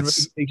Fenway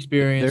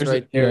experience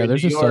right there. Yeah,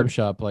 there's a sub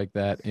shop like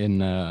that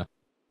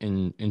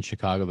in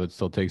Chicago that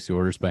still takes the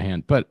orders by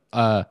hand. But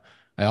I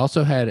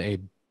also had a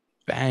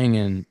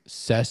banging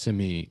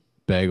sesame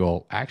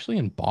bagel actually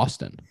in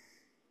Boston.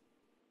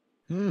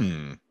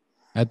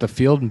 At the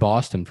Field in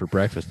Boston for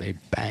breakfast, a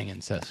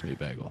banging sesame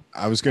bagel.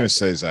 I was gonna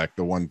say, Zach,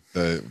 that one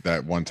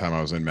time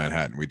I was in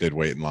Manhattan, we did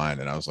wait in line,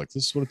 and I was like,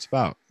 "This is what it's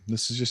about.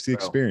 This is just the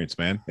experience,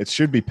 man. It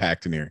should be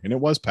packed in here," and it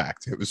was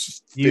packed. It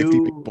was 50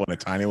 people in a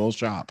tiny little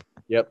shop.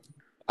 Yep,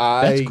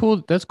 that's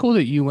cool. That's cool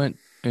that you went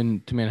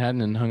into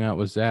Manhattan and hung out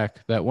with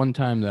Zach. That one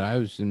time that I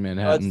was in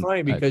Manhattan, that's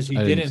funny because he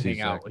didn't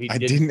hang out. I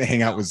didn't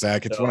hang out with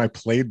Zach. It's when I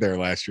played there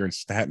last year in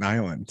Staten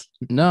Island.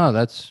 No,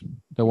 that's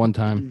the one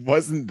time. He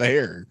wasn't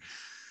there.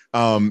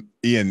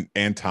 Ian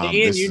and Tom,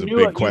 Ian, this is a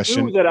big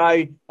question. You knew that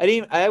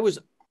I was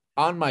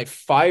on my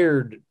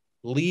fired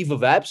leave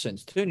of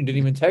absence too. You didn't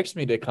even text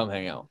me to come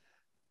hang out.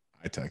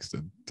 I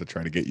texted to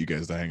try to get you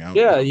guys to hang out.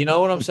 Yeah, you know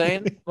what I'm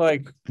saying?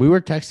 Like we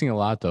were texting a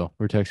lot though.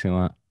 We were texting a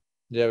lot.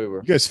 Yeah, we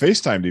were. You guys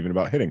FaceTimed even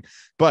about hitting.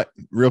 But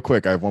real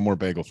quick, I have one more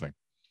bagel thing.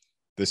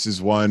 This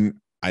is one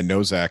I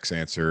know Zach's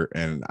answer,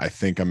 and I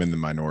think I'm in the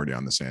minority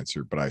on this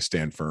answer, but I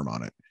stand firm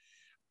on it.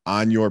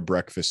 On your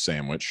breakfast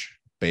sandwich,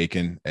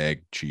 bacon,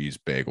 egg, cheese,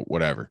 bagel,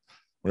 whatever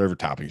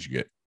toppings you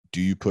get,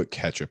 do you put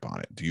ketchup on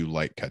it? Do you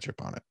like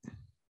ketchup on it?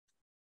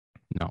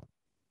 No.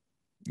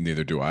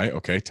 Neither do I.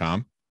 Okay,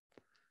 Tom.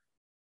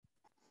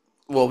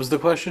 What was the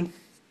question?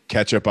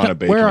 Ketchup on a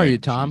bacon. Where are you,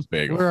 Tom?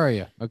 Bagel. Where are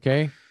you?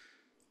 Okay.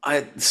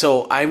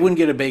 So I wouldn't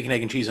get a bacon,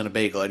 egg, and cheese on a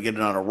bagel. I'd get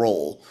it on a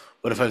roll.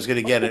 But if I was going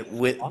to get it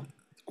with,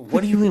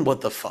 what do you mean?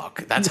 What the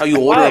fuck? That's how you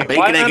order a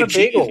bacon, egg, and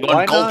cheese? You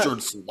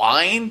uncultured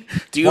swine?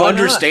 Do you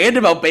understand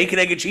about bacon,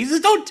 egg, and cheeses?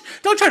 Don't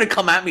try to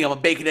come at me on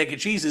bacon, egg,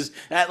 and cheeses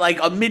at like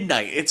a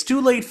midnight. It's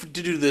too late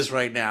to do this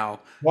right now.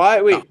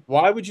 Why? Wait.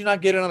 Why would you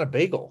not get it on a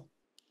bagel?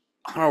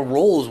 On a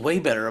roll is way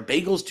better. A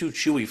bagel's too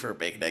chewy for a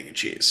bacon, egg, and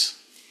cheese.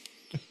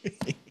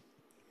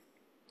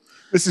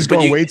 This is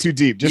going way too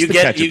deep. Just the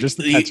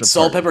ketchup.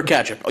 Salt, pepper,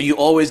 ketchup. Oh, you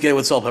always get it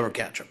with salt, pepper,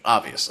 ketchup,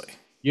 obviously.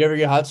 You ever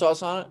get hot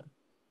sauce on it?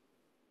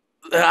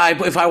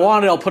 If I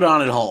want it, I'll put it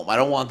on at home. I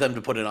don't want them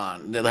to put it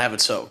on. They'll have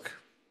it soak.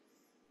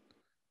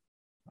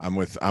 I'm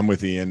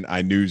with Ian.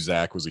 I knew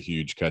Zach was a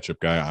huge ketchup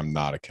guy. I'm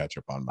not a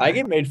ketchup on my. I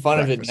get made fun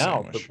of it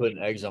now for putting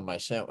eggs on my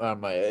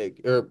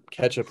egg or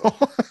ketchup.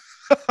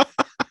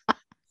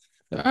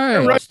 All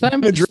right, it's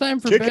time for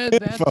bed.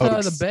 That's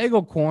the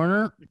Bagel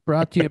Corner,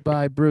 brought to you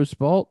by Bruce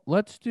Bolt.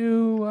 Let's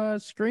do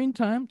screen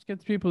time. Let's get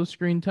the people to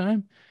screen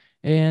time,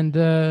 and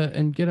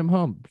get them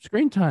home.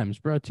 Screen time is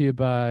brought to you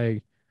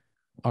by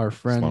our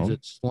friends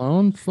at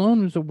Sloan.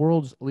 Sloan is the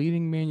world's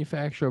leading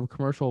manufacturer of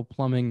commercial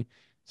plumbing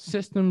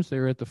systems.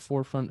 They're at the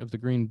forefront of the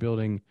green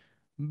building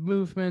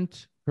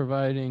movement,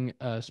 providing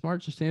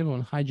smart, sustainable,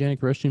 and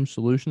hygienic restroom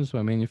solutions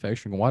by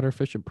manufacturing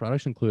water-efficient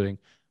products, including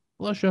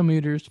flush-out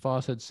meters,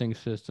 faucets, sink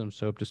systems,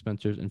 soap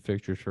dispensers, and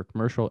fixtures for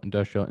commercial,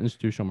 industrial, and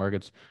institutional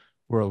markets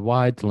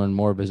worldwide. To learn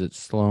more, visit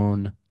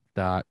sloan.com.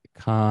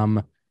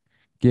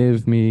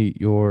 Give me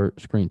your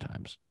screen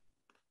times.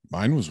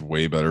 Mine was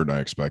way better than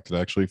I expected,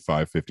 actually.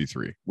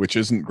 5:53, which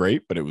isn't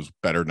great, but it was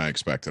better than I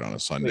expected on a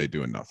Sunday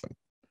doing nothing.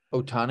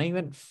 Ohtani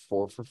went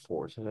 4 for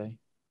 4 today.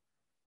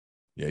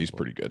 Yeah, he's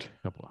pretty good.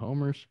 A couple of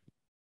homers.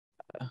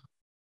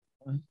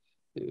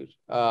 Dude.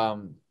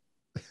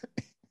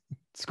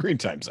 Screen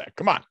time, Zach.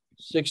 Come on.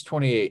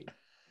 6:28.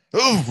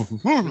 Oh,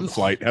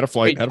 had a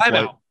flight.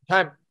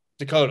 Time.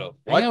 Dakota.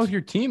 Hang out with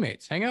your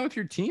teammates.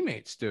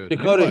 Dude.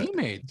 Dakota,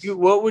 teammates.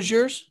 What was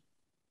yours?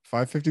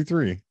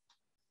 5:53.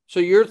 So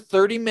you're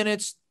 30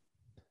 minutes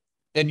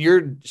and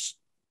you're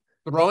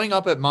throwing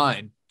up at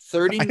mine.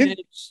 30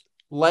 minutes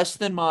less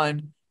than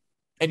mine,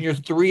 and you're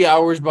 3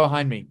 hours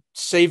behind me.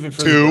 Save it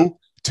for you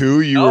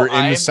were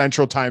in the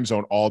central time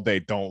zone all day.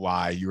 Don't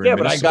lie. You were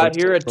but I got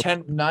here at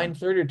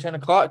 9:30 or 10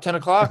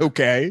 o'clock.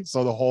 Okay,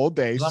 so the whole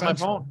day on my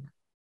phone.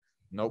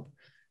 Nope.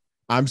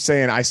 I'm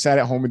saying I sat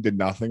at home and did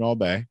nothing all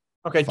day.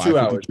 Okay, 2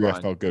 hours. I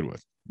felt good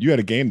with. You had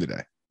a game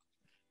today.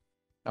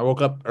 I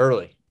woke up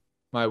early.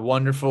 My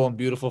wonderful and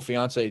beautiful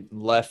fiance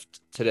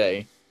left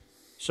today,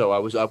 so I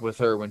was up with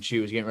her when she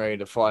was getting ready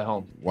to fly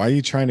home. Why are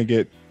you trying to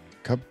get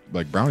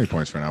brownie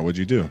points right now? What'd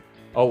you do?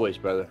 Always,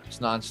 brother. It's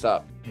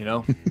nonstop,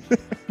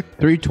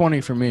 320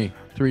 for me.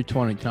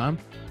 320, Tom.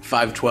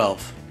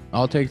 512.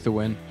 I'll take the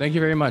win. Thank you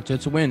very much.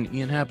 It's a win.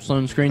 Ian Happ,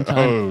 Sloan Screen Time.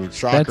 Oh,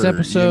 shocker. That's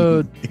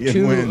episode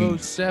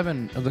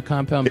 207 of the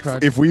Compound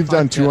Project. If we've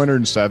done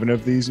 207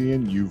 of these,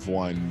 Ian, you've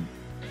won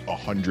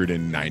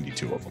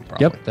 192 of them,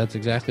 probably. Yep, that's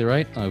exactly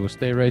right. I will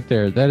stay right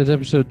there. That is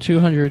episode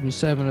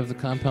 207 of the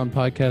Compound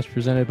Podcast,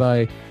 presented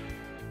by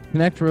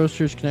Connect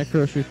Roasters,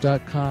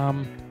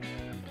 connectroasters.com.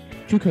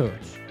 Two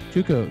codes.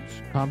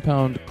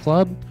 Compound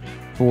Club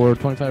for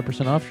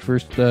 25% off your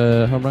first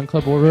Home Run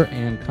Club order,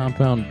 and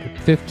Compound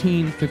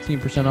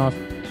 15% off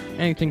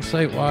anything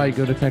site-wide.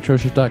 Go to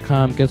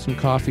connectroasters.com, get some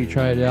coffee,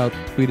 try it out,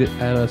 tweet it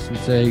at us, and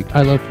say,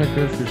 I love Connect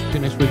Roasters. See you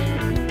next week.